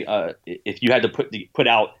just on if you had to put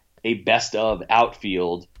out a best of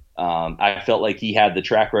outfield, I felt like he had the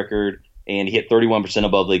track record and he hit 31%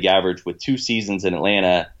 above league average with 2 seasons in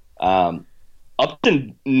Atlanta.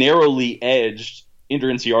 Upton narrowly edged Ender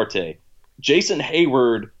Inciarte. Jason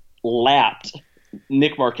Hayward lapped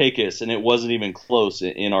Nick Markakis, and it wasn't even close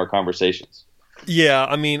in our conversations. Yeah,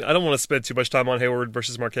 I mean, I don't want to spend too much time on Hayward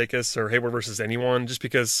versus Markakis or Hayward versus anyone, just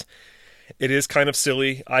because it is kind of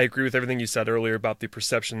silly. I agree with everything you said earlier about the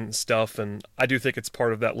perception stuff, and I do think it's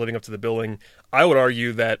part of that living up to the billing. I would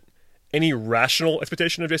argue that any rational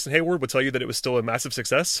expectation of Jason Hayward would tell you that it was still a massive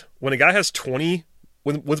success. When a guy has 20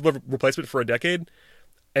 wins replacement for a decade,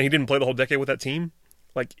 and he didn't play the whole decade with that team,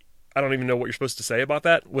 like, I don't even know what you're supposed to say about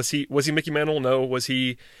that. Was he Mickey Mantle? No. Was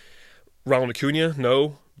he Ronald Acuna?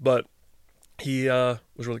 No. But he was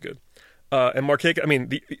really good. And Markakis, I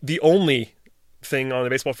mean, the only thing on the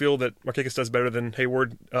baseball field that Markakis does better than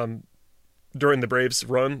Hayward during the Braves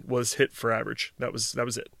run was hit for average. That was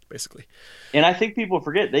it, basically. And I think people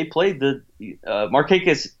forget they played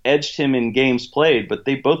Markakis edged him in games played, but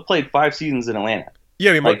they both played 5 seasons in Atlanta.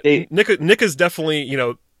 Yeah, I mean, Nick is definitely,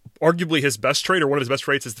 arguably his best trait, or one of his best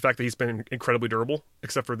traits, is the fact that he's been incredibly durable,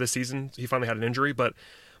 except for this season. He finally had an injury, but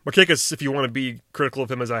Markakis, if you want to be critical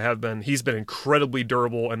of him as I have been, he's been incredibly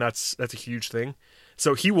durable, and that's a huge thing.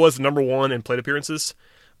 So he was number 1 in plate appearances.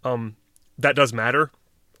 That does matter.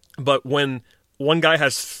 But when one guy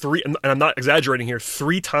has 3, and I'm not exaggerating here,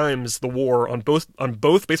 3 times the WAR on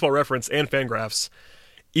both Baseball Reference and Fangraphs,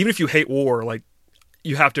 even if you hate WAR, like,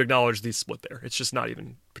 you have to acknowledge the split there. It's just not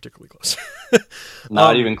even particularly close.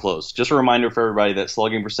 Not even close. Just a reminder for everybody that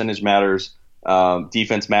slugging percentage matters,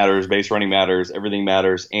 defense matters, base running matters, everything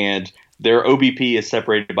matters, and their OBP is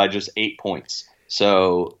separated by just 8 points.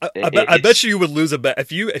 So I bet you would lose a bet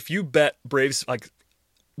if you bet Braves, like,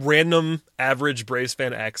 random average Braves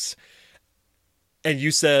fan X, and you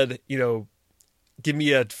said, give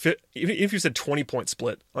me even if you said 20-point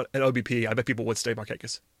split on an OBP, I bet people would stay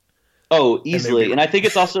Markakis. Oh, easily. And I think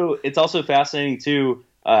it's also fascinating too.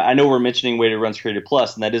 I know we're mentioning weighted runs created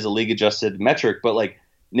plus, and that is a league adjusted metric, but like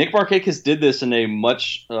Nick Markakis did this in a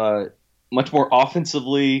much more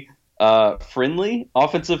offensively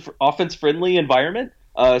offense friendly environment,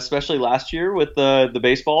 especially last year with the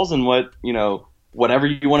baseballs and whatever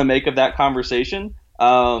you want to make of that conversation.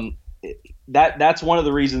 That's one of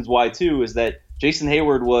the reasons why too, is that Jason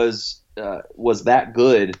Hayward was that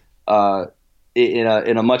good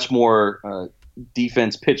in a much more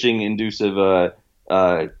defense pitching inducive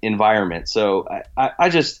environment. So I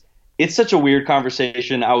just, it's such a weird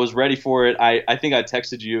conversation. I was ready for it. I think I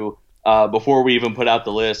texted you before we even put out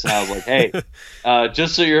the list, and I was like, hey,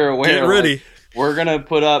 just so you're aware, get ready. Like, we're going to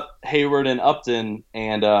put up Hayward and Upton,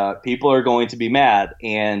 and people are going to be mad.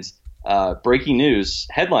 And breaking news,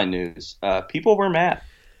 headline news, people were mad.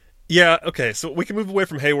 Yeah, okay, so we can move away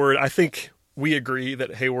from Hayward. I think we agree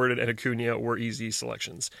that Hayward and Acuna were easy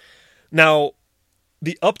selections. Now,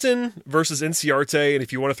 the Upton versus Inciarte, and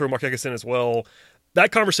if you want to throw Markakis in as well,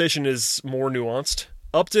 that conversation is more nuanced.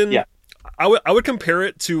 Upton, Yeah. I would compare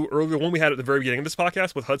it to earlier one we had at the very beginning of this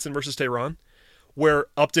podcast with Hudson versus Tehran, where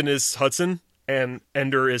Upton is Hudson and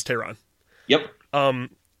Ender is Tehran. Yep.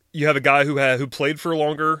 You have a guy who played for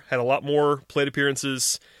longer, had a lot more plate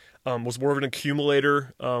appearances, was more of an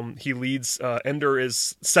accumulator. He leads. Ender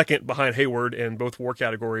is second behind Hayward in both WAR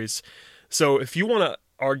categories. So if you want to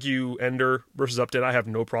argue Ender versus Upton, I have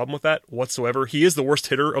no problem with that whatsoever. He is the worst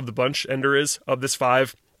hitter of the bunch. Ender is, of this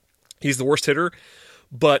five. He's the worst hitter,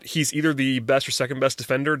 but he's either the best or second best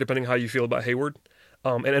defender, depending how you feel about Hayward.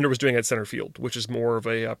 And Ender was doing it at center field, which is more of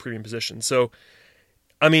a premium position. So,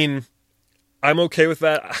 I mean, I'm okay with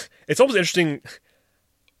that. It's almost interesting.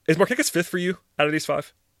 Is Markakis fifth for you out of these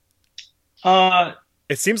five?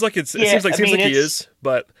 It seems like it's. Yeah, it seems like he is,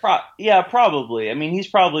 but probably. I mean, he's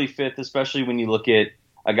probably fifth, especially when you look at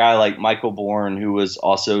a guy like Michael Bourne, who was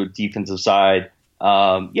also defensive side.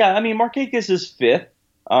 I mean, Markakis is fifth.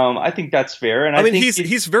 I think that's fair, and I think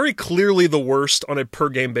he's very clearly the worst on a per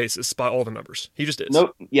game basis by all the numbers. He just is.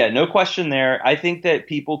 No question there. I think that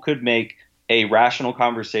people could make a rational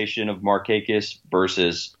conversation of Markakis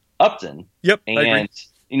versus Upton. Yep, and I agree.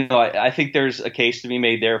 I think there's a case to be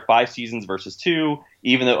made there. 5 seasons versus 2,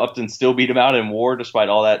 even though Upton still beat him out in WAR despite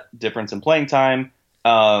all that difference in playing time.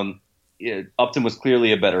 Upton was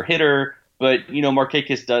clearly a better hitter, but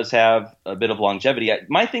Markakis does have a bit of longevity.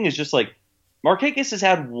 My thing is just like Markakis has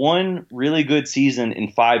had one really good season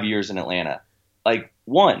in 5 years in Atlanta, like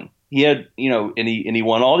one. He had and he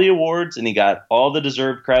won all the awards and he got all the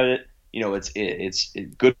deserved credit. It's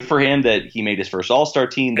good for him that he made his first All-Star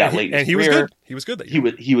team that late in his career. He was good that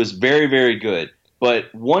year. He was very, very good.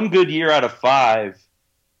 But one good year out of 5,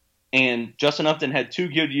 and Justin Upton had 2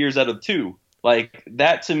 good years out of 2. Like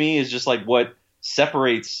that to me is just like what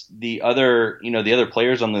separates the other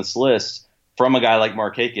players on this list from a guy like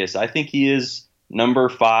Markakis. I think he is number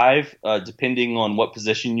 5, depending on what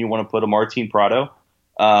position you want to put a Martin Prado,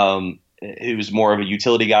 who's more of a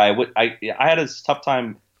utility guy. I had a tough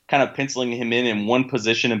time kind of penciling him in one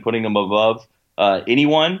position and putting him above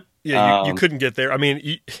anyone. Yeah, you couldn't get there. I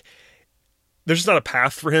mean, there's just not a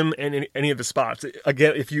path for him in any of the spots.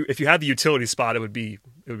 Again, if you had the utility spot, it would be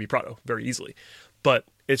Prado very easily. But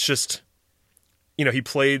it's just, he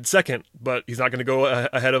played second, but he's not going to go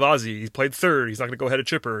ahead of Ozzie. He played third. He's not going to go ahead of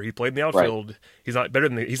Chipper. He played in the outfield. Right. He's not better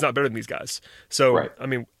than these guys. So right. I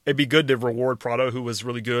mean, it'd be good to reward Prado, who was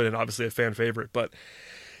really good and obviously a fan favorite, but.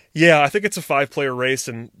 Yeah, I think it's a 5-player race,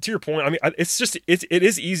 and to your point, I mean, it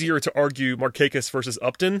is easier to argue Markakis versus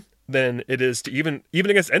Upton than it is to even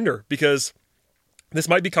against Ender, because this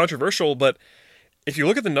might be controversial, but if you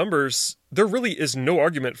look at the numbers, there really is no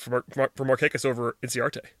argument for Markakis over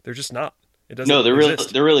Inciarte. There's just not. It doesn't. No, there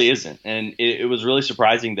really isn't, and it was really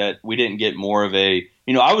surprising that we didn't get more of a.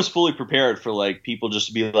 I was fully prepared for like people just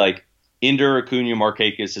to be like Ender, Acuna,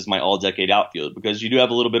 Markakis is my all-decade outfield, because you do have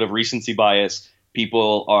a little bit of recency bias.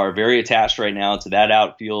 People are very attached right now to that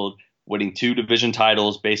outfield, winning 2 division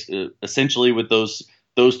titles, essentially with those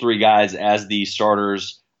 3 guys as the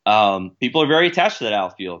starters. People are very attached to that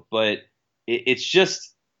outfield, but it's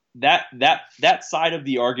just that side of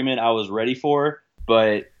the argument I was ready for.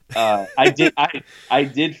 But I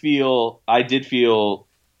did feel I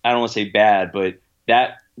don't want to say bad, but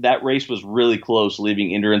that race was really close,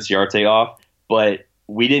 leaving Ender and Ciarte off. But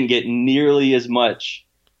we didn't get nearly as much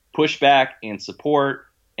pushback and support,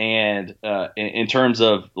 and in terms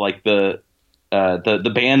of like the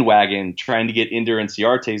bandwagon trying to get Ender and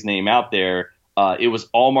Ciarte's name out there, it was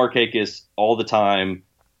all Markakis all the time,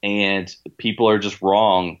 and people are just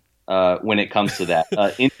wrong when it comes to that.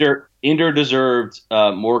 Ender deserved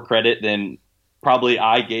more credit than probably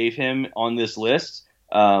I gave him on this list,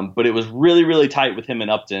 but it was really, really tight with him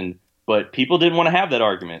and Upton. But people didn't want to have that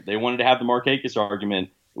argument. They wanted to have the Markakis argument,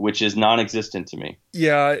 which is non-existent to me.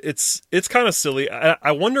 Yeah, it's kind of silly.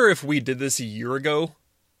 I wonder if we did this a year ago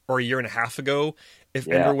or a year and a half ago, if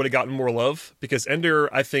Ender would have gotten more love, because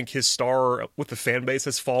Ender, I think his star with the fan base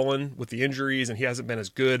has fallen with the injuries, and he hasn't been as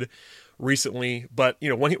good recently. But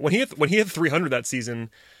when he hit 300 that season,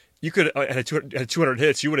 you could had 200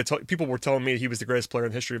 hits. You would have people were telling me he was the greatest player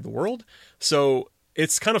in the history of the world. So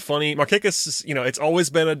it's kind of funny. Markakis, it's always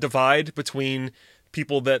been a divide between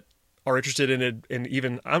people that are interested in it, and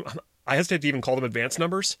even I hesitate to even call them advanced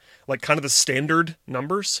numbers, like kind of the standard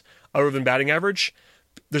numbers other than batting average.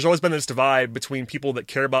 There's always been this divide between people that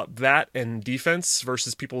care about that and defense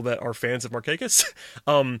versus people that are fans of Markakis.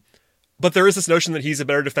 But there is this notion that he's a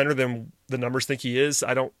better defender than the numbers think he is.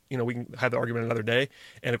 I don't, we can have the argument another day.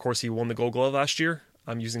 And of course, he won the Gold Glove last year.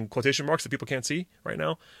 I'm using quotation marks that people can't see right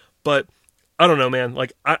now. But I don't know, man.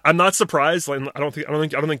 Like, I'm not surprised. Like, I don't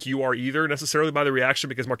think you are either necessarily by the reaction,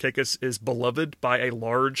 because Markakis is beloved by a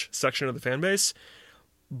large section of the fan base.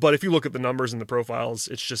 But if you look at the numbers and the profiles,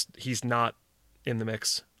 it's just he's not in the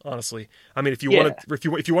mix. Honestly, I mean, if you want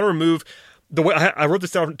to remove the way I wrote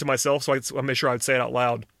this down to myself, so I made sure I would say it out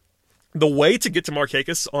loud. The way to get to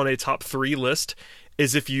Markakis on a top 3 list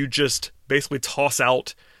is if you just basically toss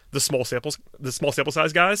out the small sample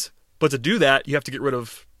size guys. But to do that, you have to get rid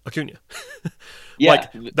of Acuna. Yeah,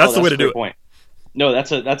 that's the way to do it. No,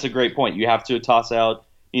 that's a great point. You have to toss out,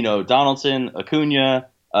 Donaldson, Acuna,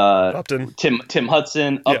 Upton. Tim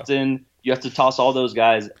Hudson, Upton. Yeah. You have to toss all those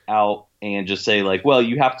guys out and just say, like, well,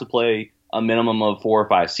 you have to play a minimum of 4 or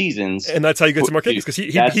 5 seasons. And that's how you get to Markakis, because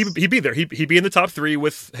he'd be there. He'd be in the top 3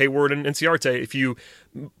 with Hayward and Ciarte if you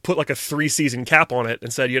put like a 3-season cap on it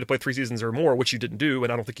and said you had to play 3 seasons or more, which you didn't do,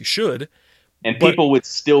 and I don't think you should. And people would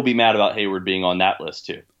still be mad about Hayward being on that list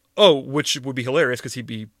too. Oh, which would be hilarious because he'd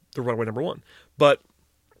be the runaway number 1. But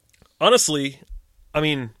honestly, I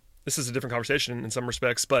mean, this is a different conversation in some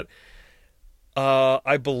respects, but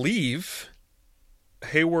I believe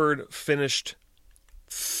Hayward finished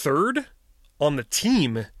 3rd on the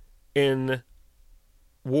team in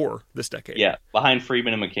WAR this decade. Yeah, behind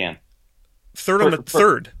Freeman and McCann. Third.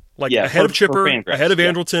 Ahead of Chipper, ahead of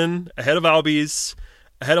Andrelton, ahead of Albies,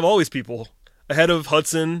 ahead of all these people, ahead of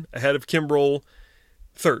Hudson, ahead of Kimbrel,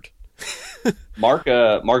 3rd. Mark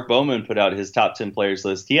Bowman put out his top 10 players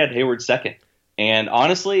list. He had Hayward 2nd. And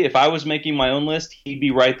honestly, if I was making my own list, he'd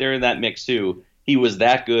be right there in that mix too. He was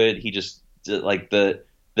that good. He just, like, the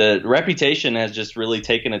reputation has just really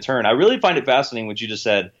taken a turn. I really find it fascinating what you just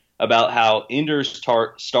said about how Ender's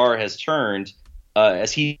star has turned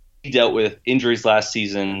as he dealt with injuries last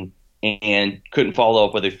season and couldn't follow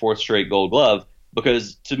up with a 4th straight Gold Glove.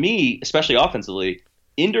 Because to me, especially offensively,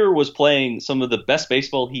 Ender was playing some of the best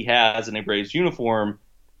baseball he has in a Braves uniform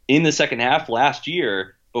in the second half last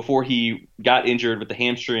year before he got injured with the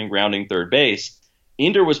hamstring rounding third base.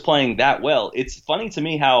 Ender was playing that well. It's funny to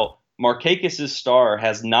me how Markakis' star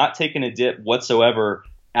has not taken a dip whatsoever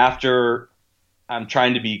after, I'm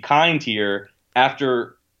trying to be kind here,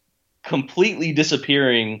 after completely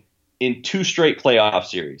disappearing in 2 straight playoff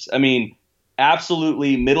series. I mean,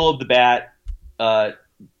 absolutely middle of the bat,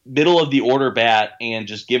 middle of the order bat, and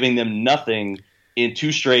just giving them nothing in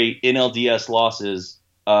 2 straight NLDS losses.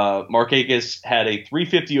 Markakis had a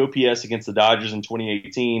 350 OPS against the Dodgers in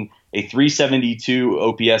 2018, a 372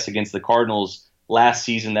 OPS against the Cardinals last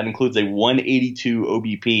season. That includes a 182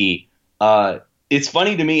 OBP. It's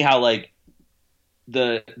funny to me how, like,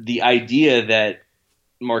 the idea that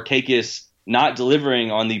Markakis not delivering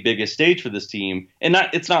on the biggest stage for this team, and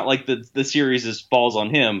it's not like the series falls on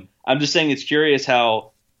him. I'm just saying it's curious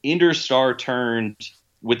how Ender's star turned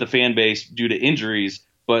with the fan base due to injuries,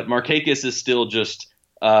 but Markakis is still just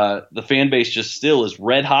the fan base just still is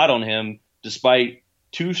red hot on him despite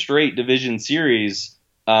 2 straight division series.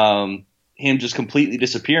 Him just completely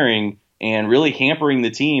disappearing and really hampering the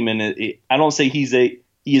team. And I don't say he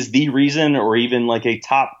is the reason or even like a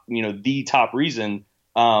top, the top reason.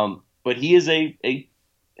 But he is a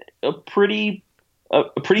pretty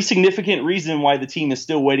significant reason why the team is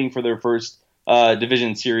still waiting for their first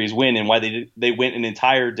division series win and why they went an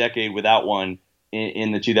entire decade without one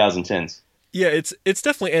in the 2010s. Yeah, it's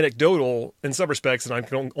definitely anecdotal in some respects, and I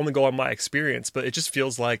can only go on my experience, but it just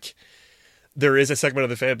feels like there is a segment of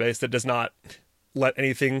the fan base that does not let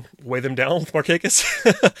anything weigh them down with Markakis.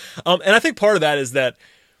 And I think part of that is that,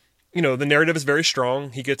 the narrative is very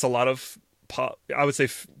strong. He gets a lot of, I would say,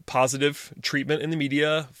 positive treatment in the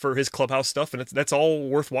media for his clubhouse stuff, and that's all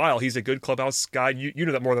worthwhile. He's a good clubhouse guy. You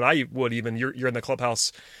know that more than I would even. You're in the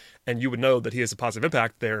clubhouse, and you would know that he has a positive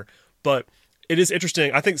impact there. But it is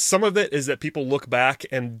interesting. I think some of it is that people look back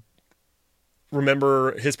and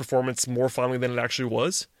remember his performance more fondly than it actually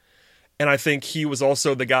was. And I think he was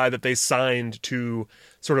also the guy that they signed to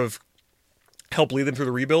sort of help lead them through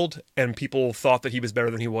the rebuild, and people thought that he was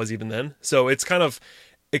better than he was even then. So it kind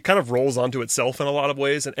of rolls onto itself in a lot of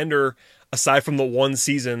ways. And Ender, aside from the one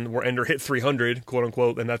season where Ender hit 300, quote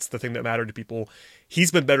unquote, and that's the thing that mattered to people,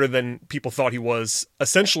 he's been better than people thought he was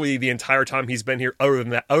essentially the entire time he's been here, other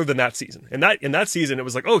than that season. And in that season, it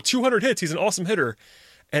was like, 200 hits, he's an awesome hitter.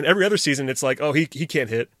 And every other season, it's like, he can't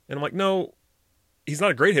hit. And I'm like, no, he's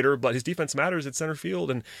not a great hitter, but his defense matters at center field.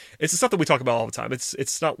 And it's the stuff that we talk about all the time.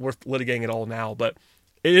 It's not worth litigating at all now, but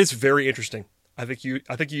it is very interesting. I think you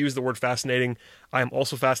used the word fascinating. I am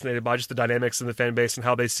also fascinated by just the dynamics in the fan base and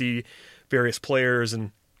how they see various players.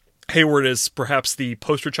 And Hayward is perhaps the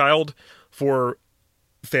poster child for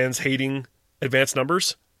fans hating advanced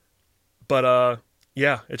numbers. But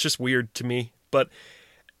yeah, it's just weird to me. But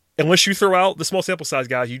unless you throw out the small sample size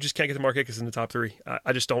guys, you just can't get the Markakis in the top 3.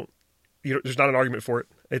 I just don't. There's not an argument for it.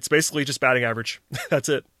 It's basically just batting average. That's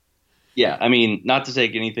it. Yeah, I mean, not to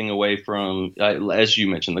take anything away from, as you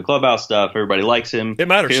mentioned, the clubhouse stuff. Everybody likes him. It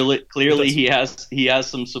matters. Clearly, he has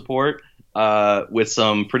some support with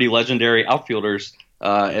some pretty legendary outfielders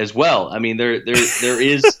as well. I mean, there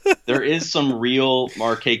is some real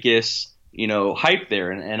Markakis, hype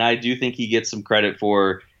there, and I do think he gets some credit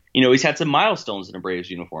for. He's had some milestones in a Braves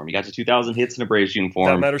uniform. He got to 2,000 hits in a Braves uniform.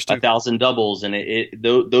 That matters too. 1,000 doubles, and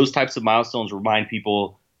those types of milestones remind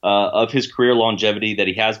people of his career longevity, that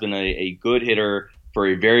he has been a good hitter for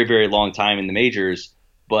a very, very long time in the majors.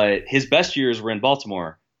 But his best years were in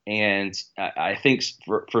Baltimore, and I think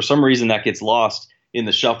for some reason that gets lost in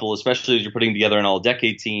the shuffle, especially as you're putting together an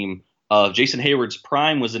all-decade team. Jason Hayward's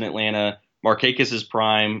prime was in Atlanta. Markakis'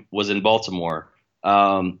 prime was in Baltimore.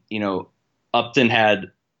 Upton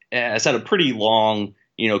has had a pretty long,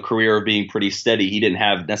 career of being pretty steady. He didn't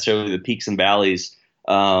have necessarily the peaks and valleys.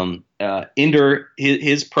 Ender,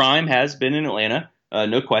 his prime has been in Atlanta,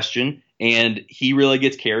 no question. And he really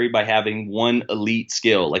gets carried by having one elite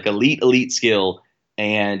skill, like elite skill.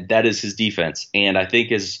 And that is his defense. And I think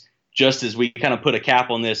just as we kind of put a cap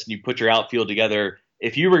on this and you put your outfield together,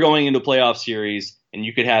 if you were going into a playoff series and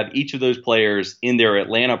you could have each of those players in their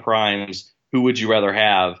Atlanta primes, who would you rather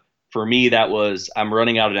have? For me, that was I'm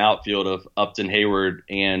running out an outfield of Upton, Hayward,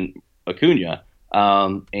 and Acuna.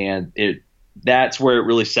 That's where it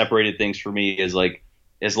really separated things for me, is like,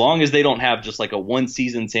 as long as they don't have just like a one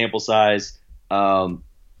season sample size, who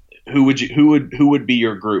would be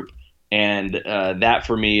your group? And that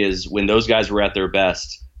for me is when those guys were at their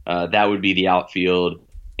best, that would be the outfield.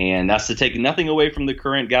 And that's to take nothing away from the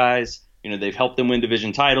current guys. They've helped them win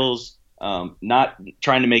division titles. Not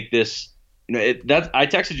trying to make this, I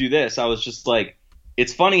texted you this. I was just like,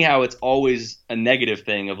 it's funny how it's always a negative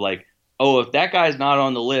thing of like, oh, if that guy's not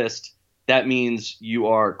on the list, that means you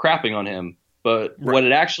are crapping on him. But right. What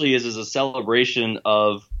it actually is a celebration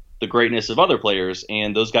of the greatness of other players.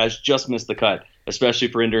 And those guys just missed the cut, especially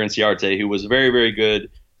for Ender Inciarte, who was very, very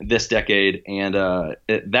good this decade. And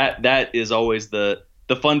that is always the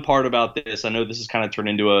fun part about this. I know this has kind of turned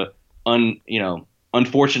into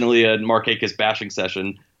unfortunately a Markakis bashing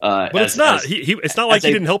session. But it's not. It's not like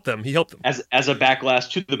he didn't help them. He helped them. As a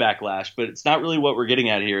backlash to the backlash. But it's not really what we're getting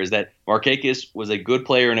at here, is that Markakis was a good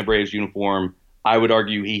player in a Braves uniform. I would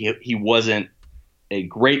argue he wasn't a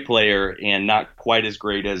great player and not quite as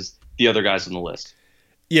great as the other guys on the list.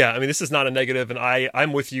 Yeah, I mean, this is not a negative, and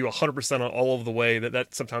I'm with you 100% on all of the way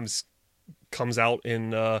that sometimes comes out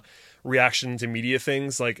in reaction to media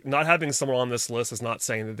things. Like, not having someone on this list is not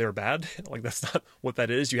saying that they're bad. Like, that's not what that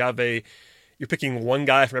is. You're picking one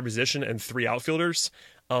guy from every position and 3 outfielders.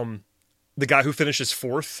 The guy who finishes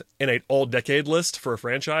 4th in an all-decade list for a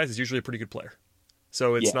franchise is usually a pretty good player.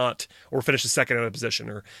 So it's not, or finishes 2nd in a position,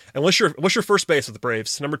 or what's your first base with the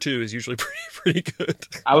Braves? Number 2 is usually pretty good.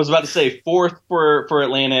 I was about to say 4th for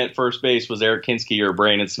Atlanta at first base was Eric Kinske or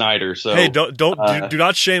Brandon Snyder. So hey, do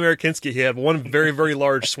not shame Eric Kinske. He had one very, very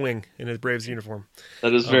large swing in his Braves uniform.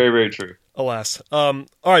 That is very, very true. Alas. All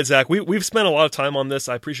right, Zach, we've spent a lot of time on this.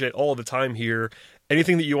 I appreciate all of the time here.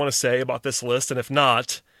 Anything that you want to say about this list? And if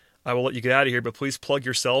not, I will let you get out of here, but please plug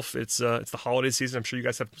yourself. It's the holiday season. I'm sure you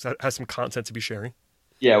guys have some content to be sharing.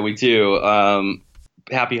 Yeah, we do.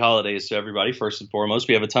 Happy holidays to everybody, first and foremost.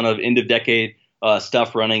 We have a ton of end-of-decade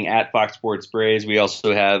stuff running at Fox Sports Braves. We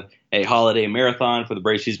also have a holiday marathon for the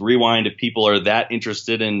Braves Season Rewind if people are that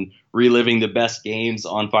interested in reliving the best games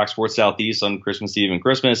on Fox Sports Southeast on Christmas Eve and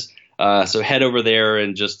Christmas. So head over there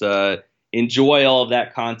and just enjoy all of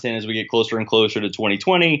that content as we get closer and closer to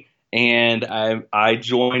 2020. And I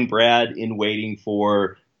join Brad in waiting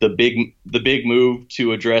for the big move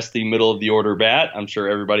to address the middle of the order bat. I'm sure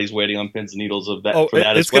everybody's waiting on pins and needles for that as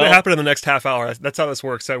well. It's going to happen in the next half hour. That's how this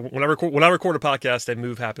works. So when I record a podcast, a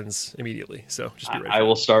move happens immediately. So just be ready. I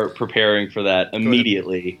will start preparing for that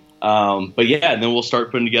immediately. But yeah, and then we'll start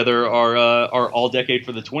putting together our all decade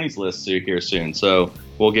for the 20s list here soon. So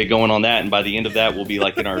we'll get going on that, and by the end of that, we'll be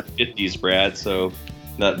like in our 50s, Brad. So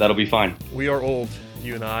that'll be fine. We are old,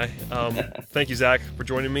 you and I. Thank you, Zach, for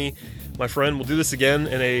joining me. My friend, we'll do this again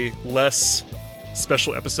in a less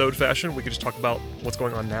special episode fashion. We could just talk about what's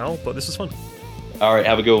going on now, but this was fun. All right,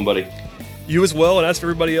 have a good one, buddy. You as well, and as for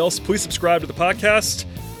everybody else, please subscribe to the podcast.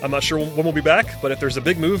 I'm not sure when we'll be back, but if there's a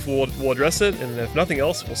big move, we'll address it, and if nothing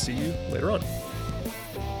else, we'll see you later on.